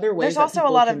 There are other ways. There's also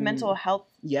a lot of mental health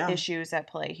issues at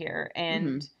play here,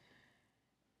 and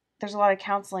there's a lot of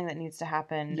counseling that needs to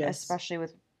happen, especially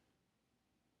with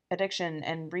addiction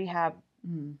and rehab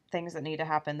things that need to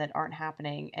happen that aren't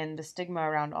happening, and the stigma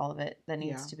around all of it that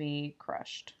needs to be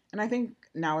crushed. And I think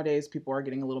nowadays people are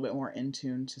getting a little bit more in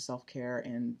tune to self-care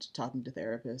and talking to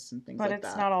therapists and things like that. But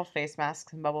it's not all face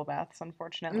masks and bubble baths,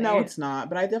 unfortunately. No, it's not.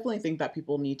 But I definitely think that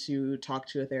people need to talk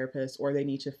to a therapist, or they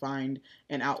need to find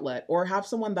an outlet, or have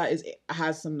someone that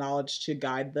has some knowledge to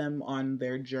guide them on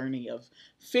their journey of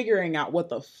figuring out what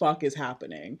the fuck is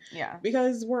happening. Yeah.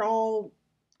 Because we're all,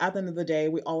 at the end of the day,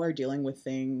 we all are dealing with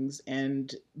things,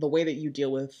 and the way that you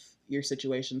deal with your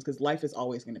situations, because life is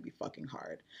always going to be fucking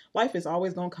hard. Life is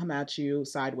always going to come at you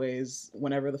sideways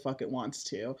whenever the fuck it wants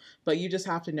to, but you just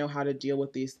have to know how to deal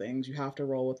with these things. You have to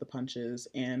roll with the punches,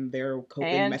 and their coping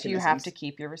mechanisms. And you have to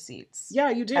keep your receipts. Yeah,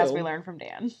 you do. As we learned from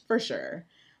Dan. For sure.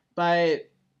 But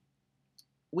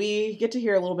we get to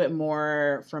hear a little bit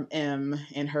more from Em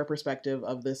and her perspective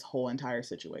of this whole entire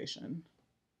situation.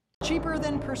 Cheaper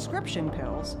than prescription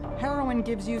pills, heroin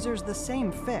gives users the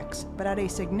same fix, but at a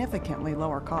significantly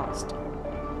lower cost.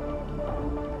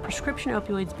 Prescription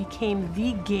opioids became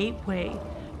the gateway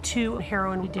to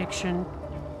heroin addiction.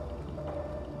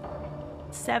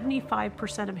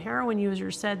 75% of heroin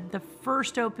users said the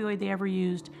first opioid they ever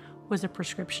used was a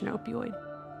prescription opioid.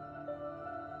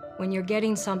 When you're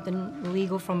getting something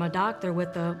legal from a doctor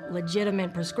with a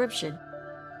legitimate prescription,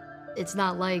 it's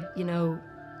not like,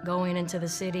 going into the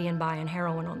city and buying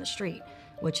heroin on the street,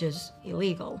 which is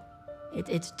illegal.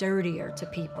 It's dirtier to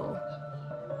people.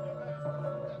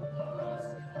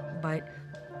 But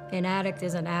an addict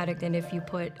is an addict, and if you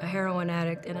put a heroin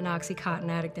addict and an OxyContin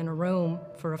addict in a room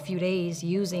for a few days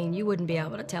using, you wouldn't be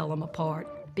able to tell them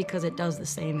apart because it does the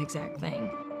same exact thing.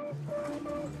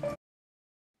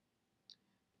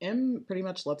 Em pretty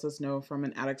much lets us know from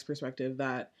an addict's perspective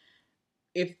that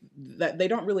they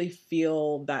don't really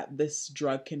feel that this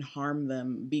drug can harm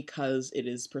them because it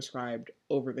is prescribed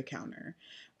over the counter.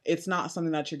 It's not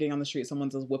something that you're getting on the street.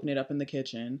 Someone's just whipping it up in the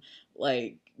kitchen.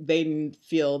 Like, they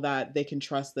feel that they can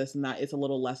trust this and that it's a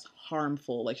little less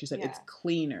harmful. Like she said, it's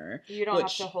cleaner. You don't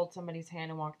have to hold somebody's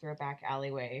hand and walk through a back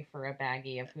alleyway for a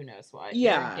baggie of who knows what.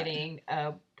 Yeah. You're getting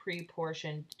a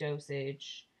pre-portioned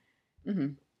dosage.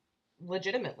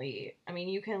 Legitimately. I mean,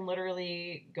 you can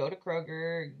literally go to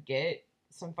Kroger, get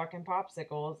some fucking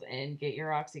popsicles, and get your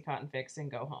OxyContin fix and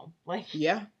go home.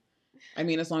 Yeah. I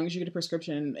mean, as long as you get a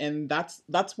prescription, and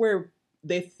that's where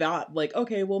they thought, like,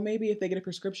 okay, well, maybe if they get a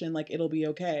prescription, like, it'll be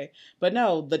okay. But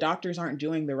no, the doctors aren't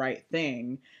doing the right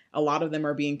thing. A lot of them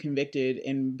are being convicted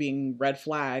and being red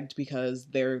flagged because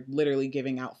they're literally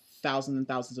giving out thousands and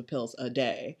thousands of pills a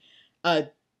day.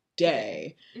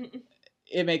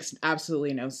 It makes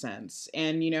absolutely no sense.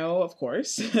 And, of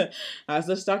course, as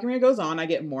this documentary goes on, I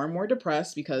get more and more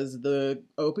depressed because the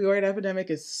opioid epidemic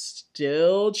is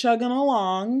still chugging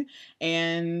along.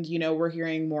 And, we're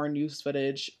hearing more news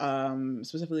footage,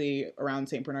 specifically around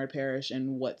St. Bernard Parish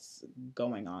and what's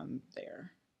going on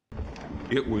there.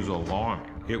 It was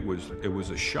alarming. It was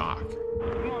a shock.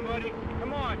 Come on, buddy.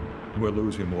 Come on. We're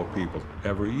losing more people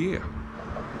every year.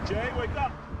 Jay, wake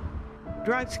up.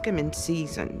 Drugs come in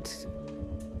seasons.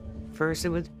 First it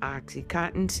was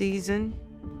OxyContin season,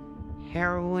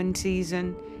 heroin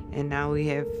season, and now we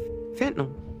have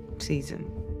fentanyl season.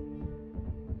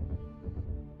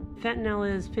 Fentanyl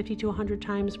is 50 to 100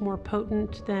 times more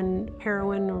potent than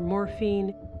heroin or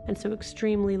morphine, and so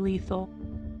extremely lethal.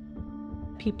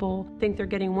 People think they're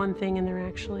getting one thing and they're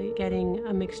actually getting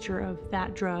a mixture of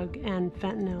that drug and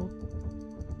fentanyl.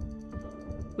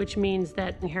 which means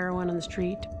that heroin on the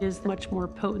street is much more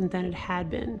potent than it had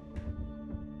been.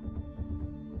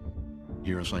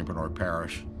 Here in St. Bernard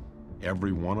Parish,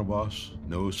 every one of us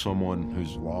knows someone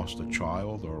who's lost a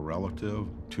child or a relative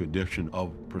to addiction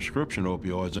of prescription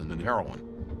opioids and heroin.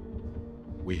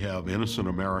 We have innocent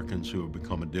Americans who have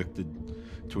become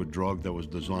addicted to a drug that was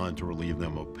designed to relieve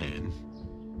them of pain.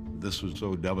 This was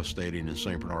so devastating in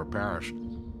St. Bernard Parish,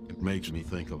 it makes me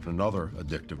think of another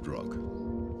addictive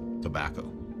drug,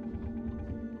 tobacco.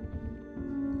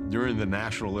 During the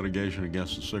national litigation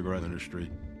against the cigarette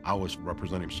industry, I was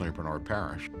representing St. Bernard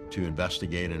Parish to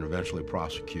investigate and eventually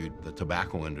prosecute the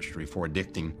tobacco industry for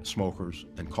addicting smokers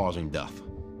and causing death.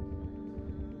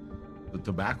 The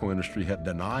tobacco industry had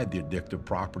denied the addictive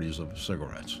properties of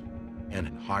cigarettes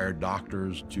and hired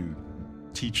doctors to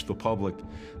teach the public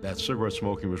that cigarette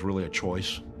smoking was really a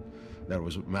choice, that it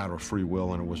was a matter of free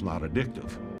will, and it was not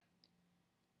addictive.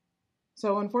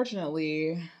 So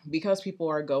unfortunately, because people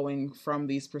are going from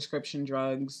these prescription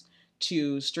drugs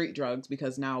to street drugs,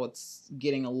 because now it's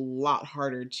getting a lot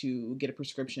harder to get a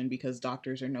prescription because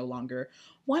doctors are no longer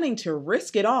wanting to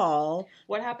risk it all.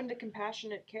 What happened to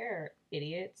compassionate care,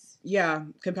 idiots? Yeah,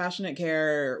 compassionate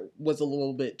care was a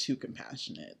little bit too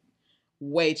compassionate.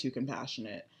 Way too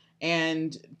compassionate.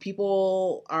 And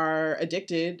people are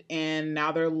addicted, and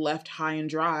now they're left high and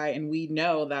dry, and we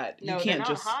know that you can't they're not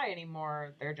just... high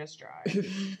anymore. They're just dry.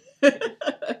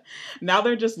 Now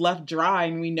they're just left dry,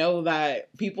 and we know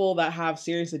that people that have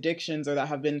serious addictions or that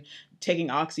have been taking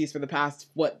oxys for the past,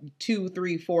 2,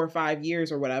 3, 4, 5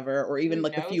 years or whatever, or even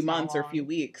like a few months or a few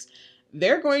weeks,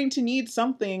 they're going to need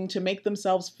something to make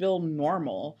themselves feel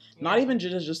normal. Yeah. Not even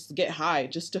just get high,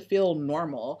 just to feel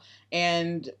normal.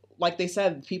 And like they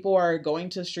said, people are going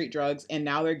to street drugs, and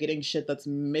now they're getting shit that's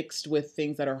mixed with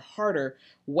things that are harder,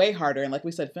 way harder. And like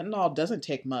we said, fentanyl doesn't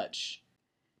take much.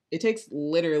 It takes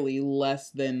literally less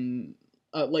than,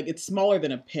 it's smaller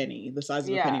than a penny, the size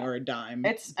of a penny or a dime.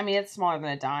 It's smaller than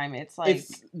a dime. It's like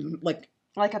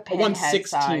a pinhead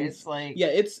size. Yeah,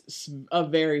 it's a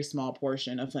very small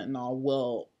portion of fentanyl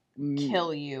will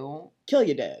kill you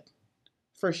dead,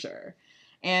 for sure.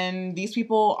 And these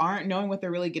people aren't knowing what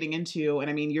they're really getting into. And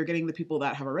I mean, you're getting the people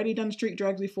that have already done street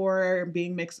drugs before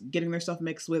getting their stuff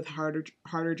mixed with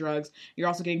harder drugs. You're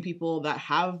also getting people that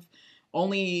have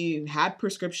only had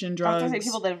prescription drugs. I was going to say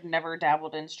people that have never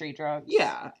dabbled in street drugs.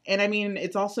 Yeah. And I mean,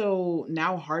 it's also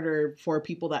now harder for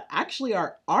people that actually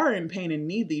are in pain and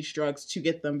need these drugs to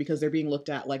get them, because they're being looked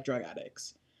at like drug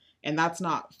addicts. And that's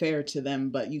not fair to them,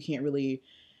 but you can't really...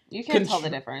 You can't tell the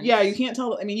difference. Yeah, you can't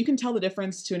tell. I mean, you can tell the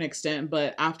difference to an extent,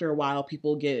 but after a while,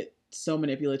 people get so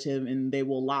manipulative and they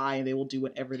will lie and they will do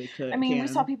whatever they could. I mean, we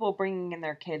saw people bringing in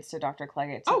their kids to Dr.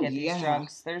 Cleggett to get these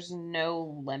drugs. There's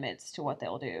no limits to what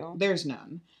they'll do. There's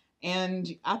none. And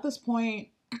at this point,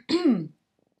 you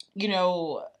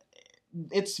know,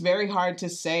 it's very hard to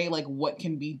say like what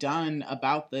can be done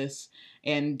about this.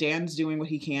 And Dan's doing what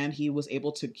he can. He was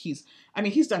able to, he's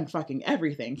done fucking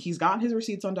everything. He's gotten his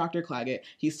receipts on Dr. Cleggett.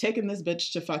 He's taken this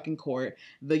bitch to fucking court.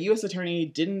 The U.S. attorney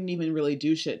didn't even really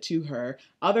do shit to her.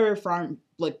 Other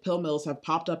pill mills have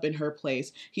popped up in her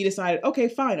place. He decided, okay,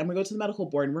 fine, I'm gonna go to the medical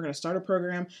board and we're gonna start a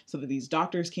program so that these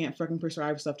doctors can't fucking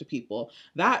prescribe stuff to people.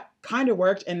 That kind of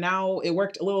worked, and now it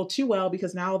worked a little too well,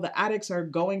 because now the addicts are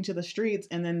going to the streets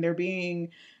and then they're being...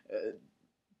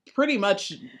 pretty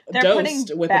much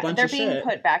dosed with a bunch of shit. They're being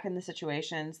put back in the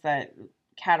situations that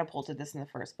catapulted this in the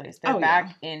first place. They're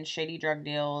back in shady drug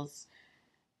deals,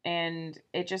 and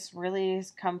it just really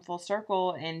has come full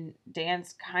circle, and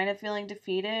Dan's kind of feeling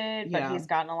defeated, but he's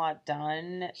gotten a lot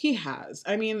done. He has.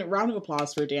 I mean, round of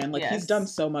applause for Dan. Like, he's done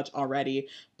so much already,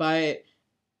 but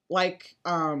like,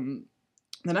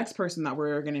 the next person that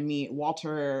we're going to meet,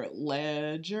 Walter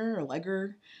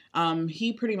Legger,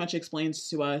 he pretty much explains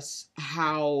to us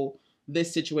how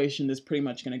this situation is pretty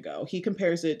much going to go. He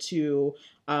compares it to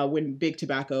when Big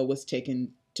Tobacco was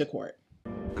taken to court.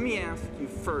 Let me ask you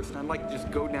first, and I'd like to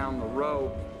just go down the row,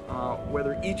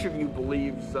 whether each of you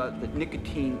believes that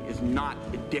nicotine is not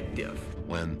addictive.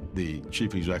 When the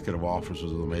chief executive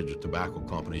officers of the major tobacco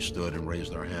companies stood and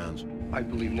raised their hands. I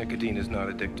believe nicotine is not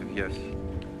addictive, yes.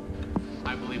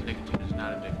 I believe nicotine is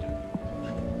not addictive.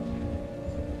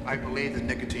 I believe that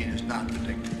nicotine is not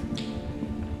addictive.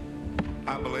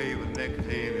 I believe that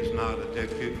nicotine is not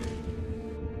addictive.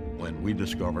 When we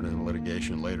discovered in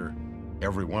litigation later,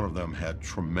 every one of them had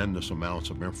tremendous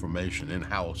amounts of information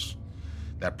in-house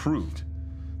that proved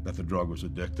that the drug was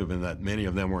addictive, and that many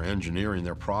of them were engineering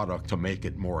their product to make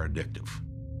it more addictive.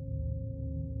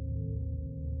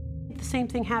 The same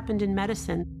thing happened in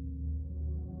medicine.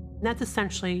 And that's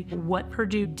essentially what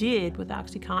Purdue did with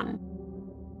OxyContin.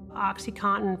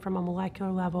 OxyContin from a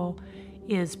molecular level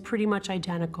is pretty much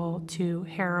identical to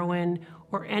heroin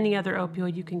or any other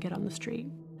opioid you can get on the street.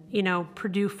 You know,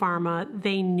 Purdue Pharma,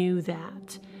 they knew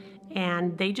that,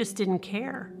 and they just didn't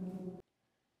care.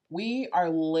 We are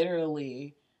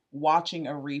literally watching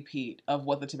a repeat of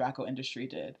what the tobacco industry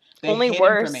did. They Only hid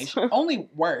worse. information. Only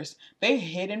worse. They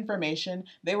hid information.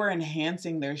 They were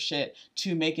enhancing their shit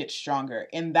to make it stronger.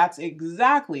 And that's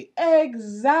exactly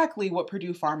what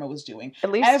Purdue Pharma was doing.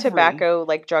 At least tobacco,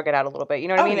 like, drug it out a little bit. You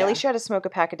know what I mean? Yeah. At least you had to smoke a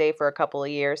pack a day for a couple of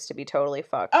years to be totally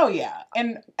fucked. Oh, yeah.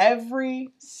 And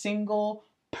every single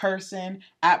person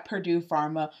at Purdue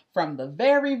Pharma, from the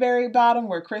very, very bottom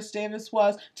where Chris Davis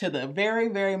was to the very,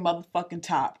 very motherfucking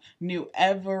top, knew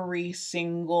every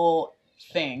single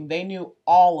thing. They knew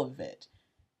all of it.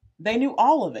 They knew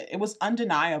all of it. It was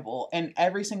undeniable. And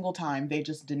every single time they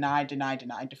just denied,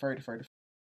 defer.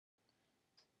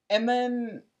 And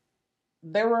then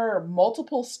there were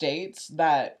multiple states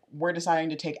that were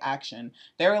deciding to take action.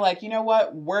 They were like, you know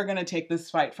what? We're going to take this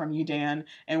fight from you, Dan,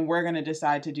 and we're going to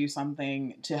decide to do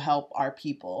something to help our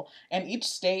people. And each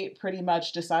state pretty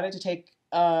much decided to take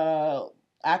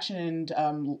action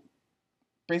and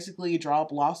basically draw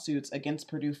up lawsuits against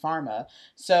Purdue Pharma.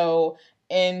 So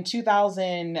in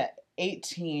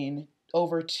 2018,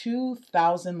 over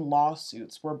 2,000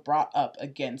 lawsuits were brought up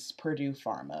against Purdue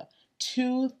Pharma.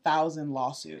 2,000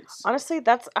 lawsuits. Honestly,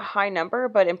 that's a high number,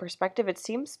 but in perspective, it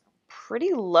seems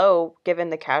pretty low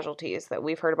given the casualties that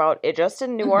we've heard about it just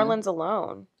in New Orleans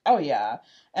alone. Oh, yeah.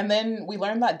 And then we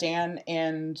learned that Dan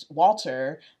and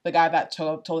Walter, the guy that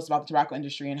told us about the tobacco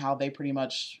industry and how they pretty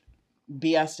much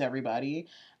BS'd everybody,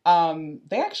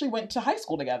 they actually went to high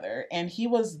school together. And he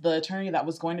was the attorney that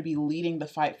was going to be leading the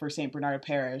fight for St. Bernard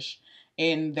Parish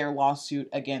in their lawsuit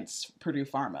against Purdue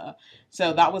Pharma.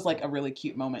 So that was like a really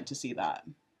cute moment to see that.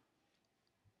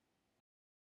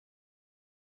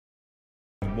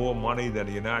 More money than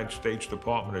the United States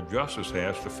Department of Justice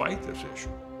has to fight this issue.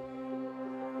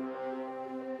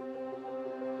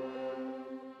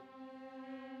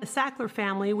 The Sackler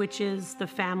family, which is the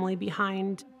family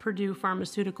behind Purdue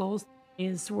Pharmaceuticals,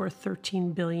 is worth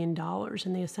 $13 billion,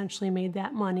 and they essentially made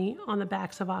that money on the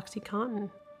backs of OxyContin.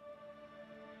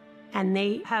 And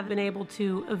they have been able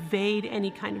to evade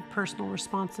any kind of personal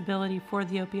responsibility for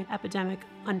the opiate epidemic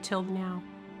until now.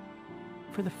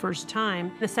 For the first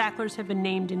time, the Sacklers have been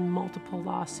named in multiple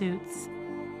lawsuits.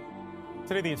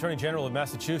 Today, the Attorney General of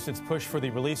Massachusetts pushed for the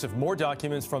release of more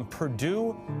documents from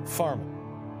Purdue Pharma.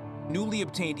 Newly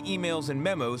obtained emails and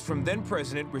memos from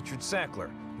then-President Richard Sackler,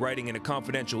 writing in a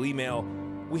confidential email,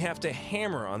 "We have to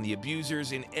hammer on the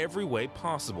abusers in every way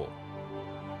possible."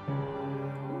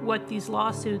 What these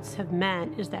lawsuits have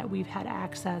meant is that we've had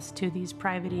access to these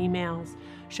private emails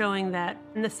showing that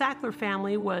the Sackler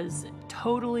family was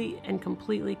totally and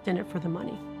completely in it for the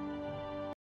money.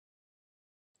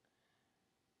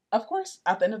 Of course,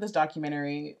 at the end of this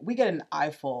documentary, we get an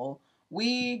eyeful.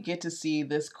 We get to see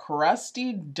this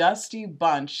crusty, dusty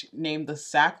bunch named the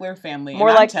Sackler family. More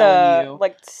and like I'm telling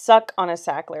you, suck on a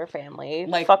Sackler family.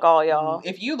 Like, fuck all y'all.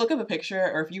 If you look at the picture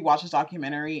or if you watch this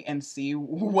documentary and see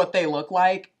what they look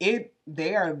like,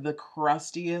 they are the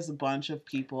crustiest bunch of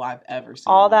people I've ever seen.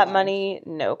 All that money,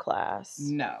 no class.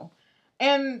 No.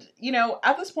 And, you know,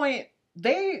 at this point,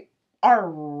 they are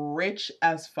rich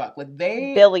as fuck. Like,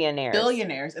 they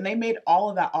billionaires, and they made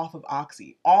all of that off of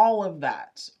Oxy. All of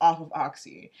that off of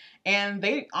Oxy. And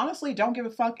they honestly don't give a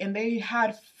fuck, and they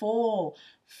had full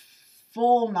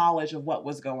knowledge of what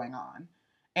was going on.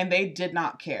 And they did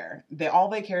not care. All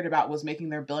they cared about was making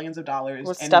their billions of dollars.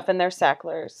 Was stuffing their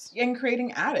Sacklers. And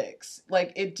creating addicts.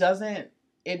 Like,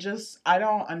 I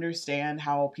don't understand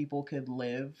how people could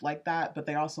live like that, but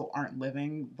they also aren't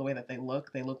living the way that they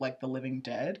look. They look like the living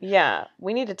dead. Yeah,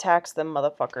 we need to tax them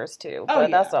motherfuckers too,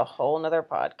 but that's a whole nother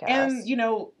podcast. And, you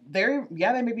know, they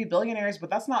may be billionaires,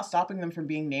 but that's not stopping them from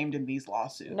being named in these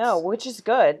lawsuits. No, which is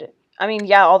good. I mean,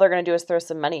 yeah, all they're going to do is throw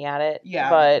some money at it.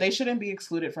 Yeah, but they shouldn't be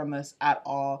excluded from this at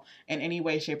all in any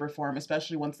way, shape, or form,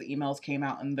 especially once the emails came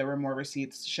out and there were more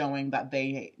receipts showing that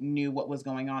they knew what was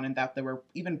going on and that they were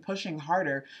even pushing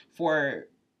harder for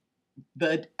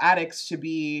the addicts to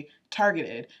be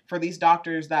targeted, for these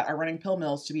doctors that are running pill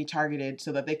mills to be targeted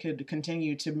so that they could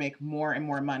continue to make more and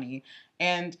more money.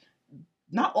 And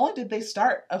not only did they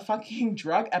start a fucking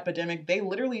drug epidemic, they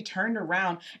literally turned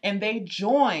around and they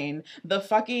joined the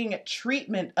fucking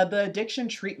the addiction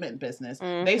treatment business.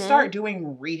 Mm-hmm. They start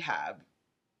doing rehab.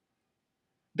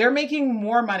 they're making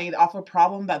more money off a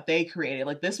problem that they created.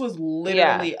 Like, this was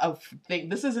literally a thing.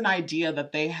 This is an idea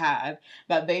that they had,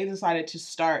 that they decided to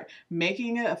start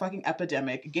making it a fucking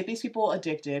epidemic, get these people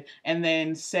addicted, and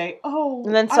then say, oh,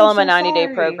 and then sell them so a 90-day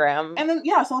sorry. program. And then,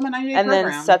 sell them a 90-day program. And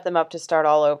then set them up to start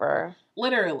all over.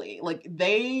 Literally, like,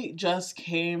 they just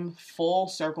came full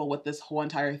circle with this whole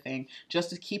entire thing just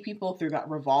to keep people through that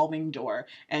revolving door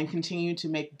and continue to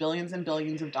make billions and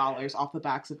billions of dollars off the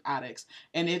backs of addicts.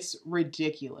 And it's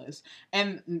ridiculous.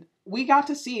 And we got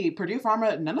to see Purdue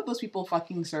Pharma, none of those people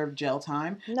fucking served jail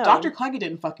time. No. Dr. Clegg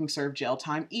didn't fucking serve jail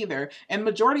time either. And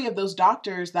majority of those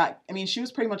doctors that, I mean, she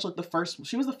was pretty much like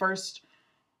she was the first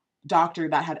doctor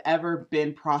that had ever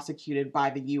been prosecuted by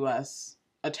the U.S.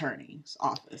 Attorney's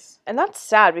office. And that's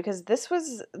sad because this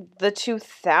was the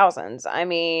 2000s. I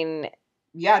mean...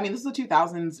 Yeah, I mean, this is the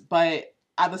 2000s, but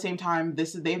at the same time,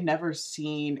 they've never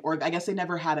seen, or I guess they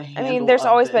never had a handle. I mean, there's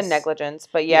always been negligence,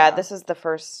 but this is the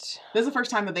first... This is the first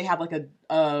time that they had, like,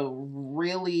 a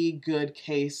really good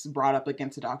case brought up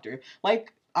against a doctor.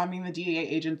 Like, I mean, the DEA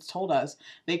agents told us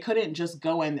they couldn't just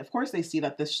go in. Of course, they see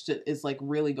that this shit is, like,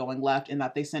 really going left and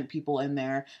that they sent people in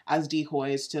there as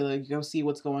decoys to go see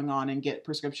what's going on and get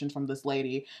prescriptions from this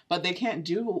lady. But they can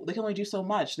only do so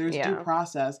much. There's due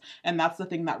process. And that's the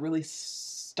thing that really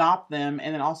stopped them.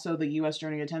 And then also the U.S.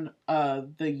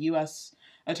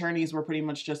 attorneys were pretty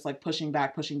much just, like, pushing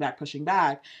back.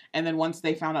 And then once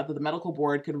they found out that the medical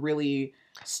board could really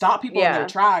stop people in their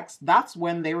tracks, that's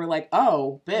when they were like,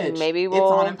 oh, bitch, maybe it's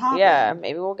on and popping. Yeah,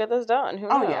 maybe we'll get this done. Who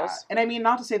knows? Yeah. And I mean,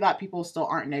 not to say that people still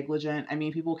aren't negligent. I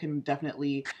mean, people can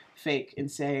definitely fake and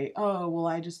say, oh, well,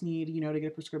 I just need, to get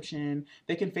a prescription.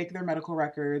 They can fake their medical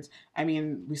records. I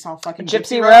mean, we saw fucking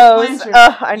Gypsy Rose.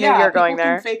 I knew you were going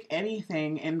there. People can fake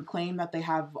anything and claim that they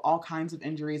have all kinds of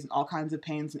injuries and all kinds of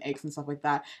pains and aches and stuff like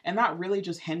that. And that really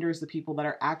just hinders the people that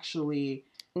are actually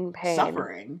in pain,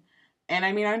 suffering. And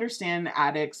I mean, I understand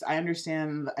addicts. I don't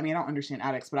understand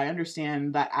addicts, but I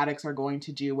understand that addicts are going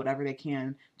to do whatever they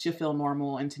can to feel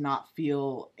normal and to not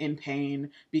feel in pain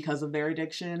because of their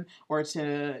addiction, or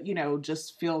to,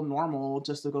 just feel normal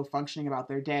just to go functioning about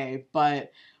their day.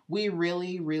 But we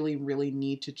really, really, really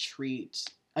need to treat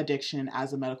addiction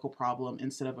as a medical problem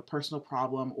instead of a personal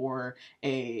problem or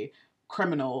a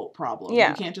criminal problem. Yeah.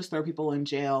 You can't just throw people in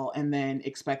jail and then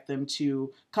expect them to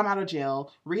come out of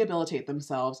jail, rehabilitate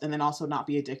themselves, and then also not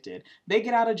be addicted. They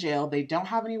get out of jail, they don't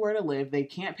have anywhere to live, they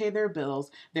can't pay their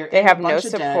bills, they have no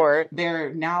support.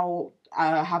 They're now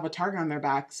have a target on their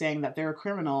back saying that they're a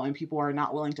criminal and people are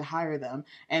not willing to hire them,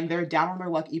 and they're down on their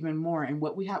luck even more. And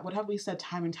what have we said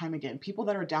time and time again? People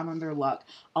that are down on their luck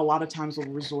a lot of times will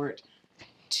resort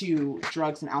to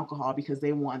drugs and alcohol because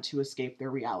they want to escape their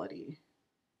reality.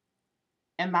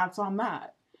 And that's on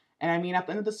that. And I mean, at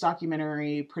the end of this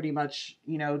documentary, pretty much,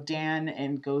 Dan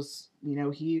and goes,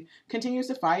 he continues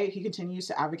to fight. He continues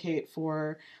to advocate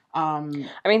for... I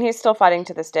mean, he's still fighting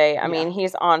to this day. I mean,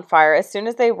 he's on fire. As soon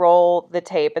as they roll the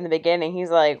tape in the beginning, he's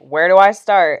like, where do I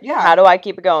start? Yeah. How do I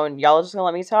keep it going? Y'all just gonna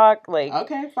let me talk? Like,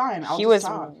 okay, fine. He was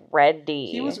ready.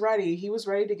 He was ready. He was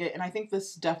ready to get... And I think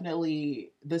this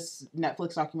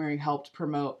Netflix documentary helped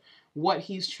promote what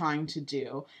he's trying to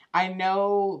do. I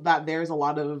know that there's a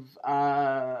lot of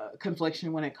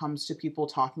confliction when it comes to people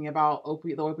talking about the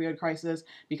opioid crisis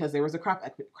because there was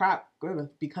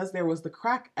the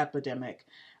crack epidemic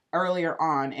earlier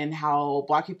on, and how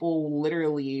Black people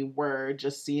literally were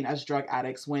just seen as drug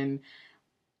addicts when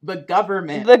the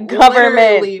government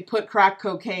literally put crack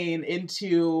cocaine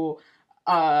into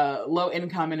low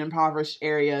income and impoverished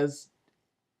areas.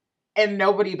 And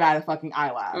nobody batted a fucking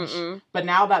eyelash. Mm-mm. But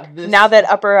now that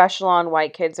upper echelon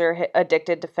white kids are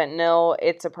addicted to fentanyl,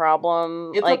 it's a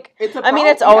problem.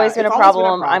 It's always been a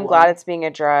problem. I'm glad it's being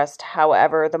addressed.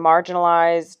 However, the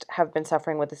marginalized have been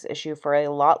suffering with this issue for a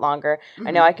lot longer. Mm-hmm.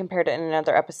 I know I compared it in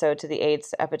another episode to the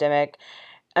AIDS epidemic.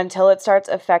 Until it starts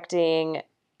affecting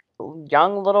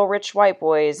young little rich white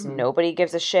boys, nobody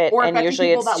gives a shit, and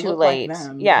usually it's too late.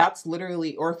 That's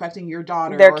literally, or affecting your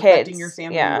daughter, their or kids, affecting your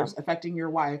family members, affecting your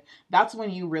wife. That's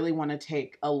when you really want to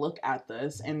take a look at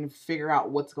this and figure out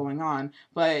what's going on.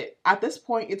 But at this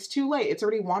point, it's too late. It's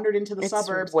already wandered into the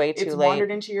suburbs. It's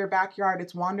wandered into your backyard.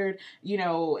 It's wandered,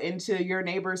 into your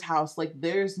neighbor's house. Like,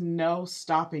 there's no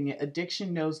stopping it.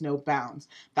 Addiction knows no bounds.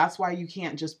 That's why you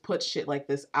can't just put shit like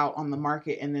this out on the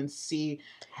market and then see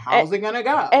how's it gonna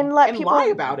go. And let people lie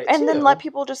about it, and then let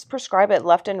people just prescribe it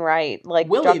left and right, like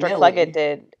Dr. Clegg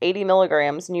did, 80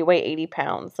 milligrams, and you weigh 80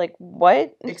 pounds. Like,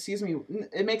 what? Excuse me,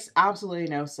 it makes absolutely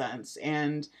no sense.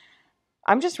 And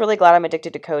I'm just really glad I'm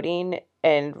addicted to codeine,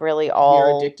 and really all.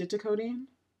 You're addicted to codeine?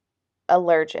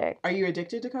 Allergic. Are you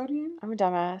addicted to codeine? I'm a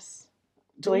dumbass.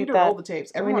 delete or that. roll the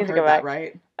tapes. We Everyone need to heard go that, back.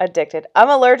 right? Addicted. I'm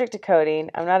allergic to codeine.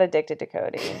 I'm not addicted to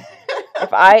codeine.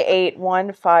 If I ate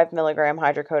 1 5-milligram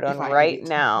hydrocodone right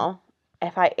now,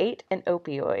 if I ate an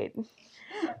opioid,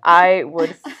 I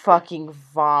would fucking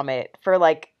vomit for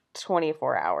like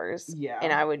 24 hours. Yeah.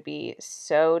 And I would be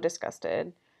so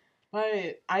disgusted.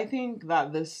 But I think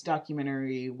that this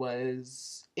documentary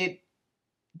was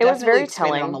very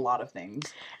telling on a lot of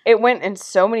things. It went in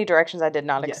so many directions I did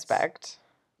not expect.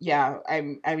 Yeah,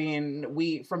 I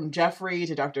mean, from Jeffrey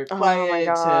to Dr.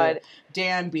 Claggett to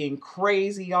Dan being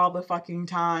crazy all the fucking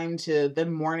time to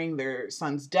them mourning their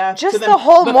son's death. Just to the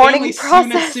whole mourning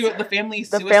process. The family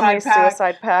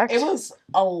suicide pact. It was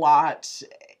a lot.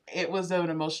 It was an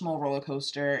emotional roller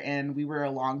coaster, and we were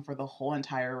along for the whole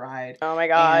entire ride. Oh my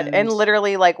God. And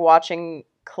literally like watching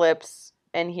clips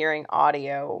and hearing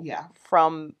audio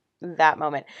from that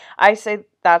moment. I say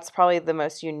that's probably the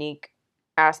most unique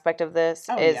aspect of this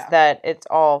that it's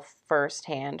all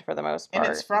firsthand for the most part.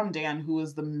 And it's from Dan, who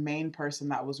was the main person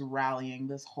that was rallying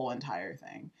this whole entire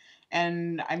thing.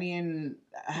 And I mean,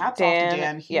 hats off to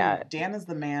Dan. Dan is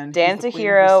the man. Dan's a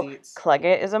hero.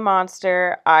 Claggett is a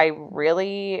monster. I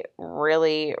really,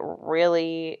 really,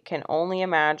 really can only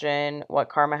imagine what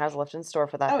karma has left in store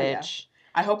for that bitch. Yeah.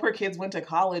 I hope her kids went to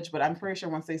college, but I'm pretty sure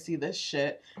once they see this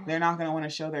shit, they're not going to want to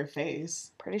show their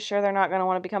face. Pretty sure they're not going to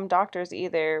want to become doctors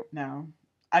either. No.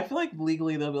 I feel like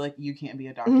legally they'll be like, you can't be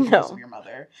a doctor because of your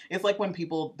mother. It's like when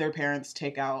their parents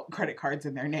take out credit cards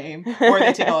in their name, or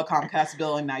they take out a Comcast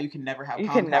bill and now you can never have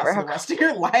Comcast for the rest of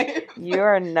your life. You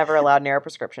are never allowed near a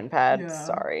prescription pad. Yeah.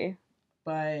 Sorry.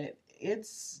 But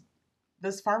this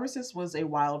pharmacist was a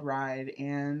wild ride,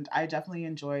 and I definitely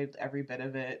enjoyed every bit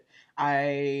of it.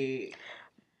 I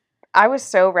was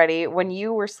so ready. When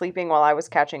you were sleeping while I was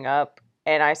catching up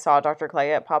and I saw Dr.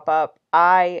 Claggett pop up,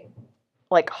 I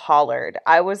like hollered.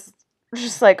 I was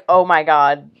just like, oh my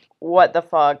God, what the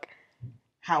fuck?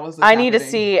 How is this happening? Need to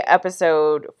see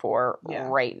episode 4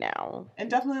 right now. And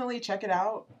definitely check it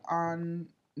out on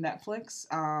Netflix.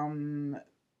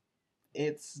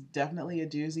 It's definitely a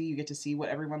doozy. You get to see what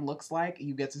everyone looks like.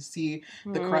 You get to see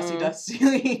the crusty, dusty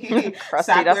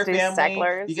Sackler family.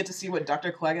 Sacklers. You get to see what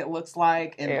Dr. Claggett looks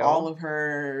like and all of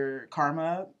her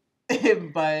karma.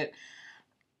 But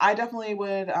I definitely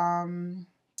would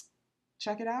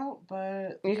check it out.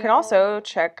 But you can also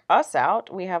check us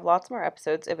out. We have lots more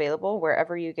episodes available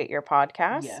wherever you get your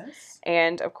podcasts. Yes.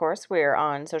 And of course, we're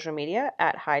on social media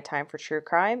at High Time for True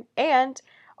Crime. And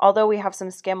although we have some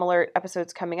Scam Alert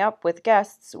episodes coming up with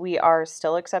guests, we are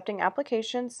still accepting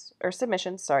submissions for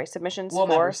Scam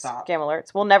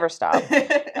Alerts. We'll never stop.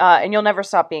 And you'll never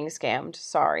stop being scammed.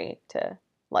 Sorry to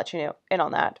let you know in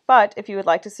on that. But if you would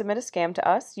like to submit a scam to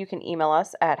us, you can email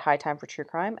us at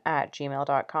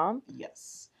hightimefortruecrime@gmail.com.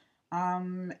 Yes.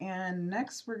 And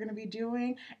next we're going to be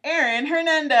doing Aaron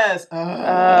Hernandez.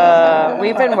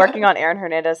 We've been working on Aaron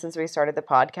Hernandez since we started the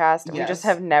podcast. Yes. We just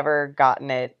have never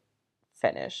gotten it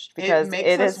finished because it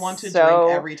makes us want to drink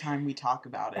every time we talk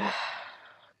about it.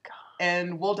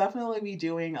 And we'll definitely be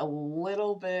doing a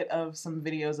little bit of some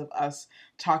videos of us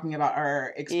talking about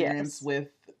our experience with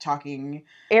talking.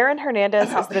 Aaron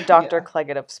Hernandez is the Dr.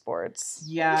 Claggett of sports.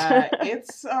 Yeah,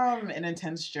 it's an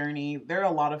intense journey. There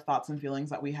are a lot of thoughts and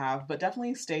feelings that we have, but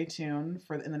definitely stay tuned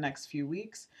for in the next few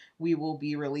weeks. We will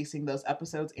be releasing those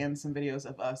episodes and some videos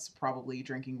of us probably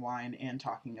drinking wine and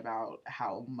talking about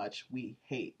how much we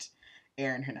hate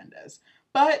Aaron Hernandez.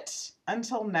 But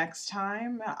until next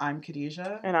time, I'm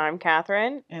Khadijah. And I'm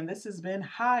Catherine. And this has been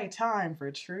High Time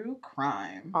for True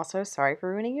Crime. Also, sorry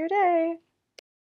for ruining your day.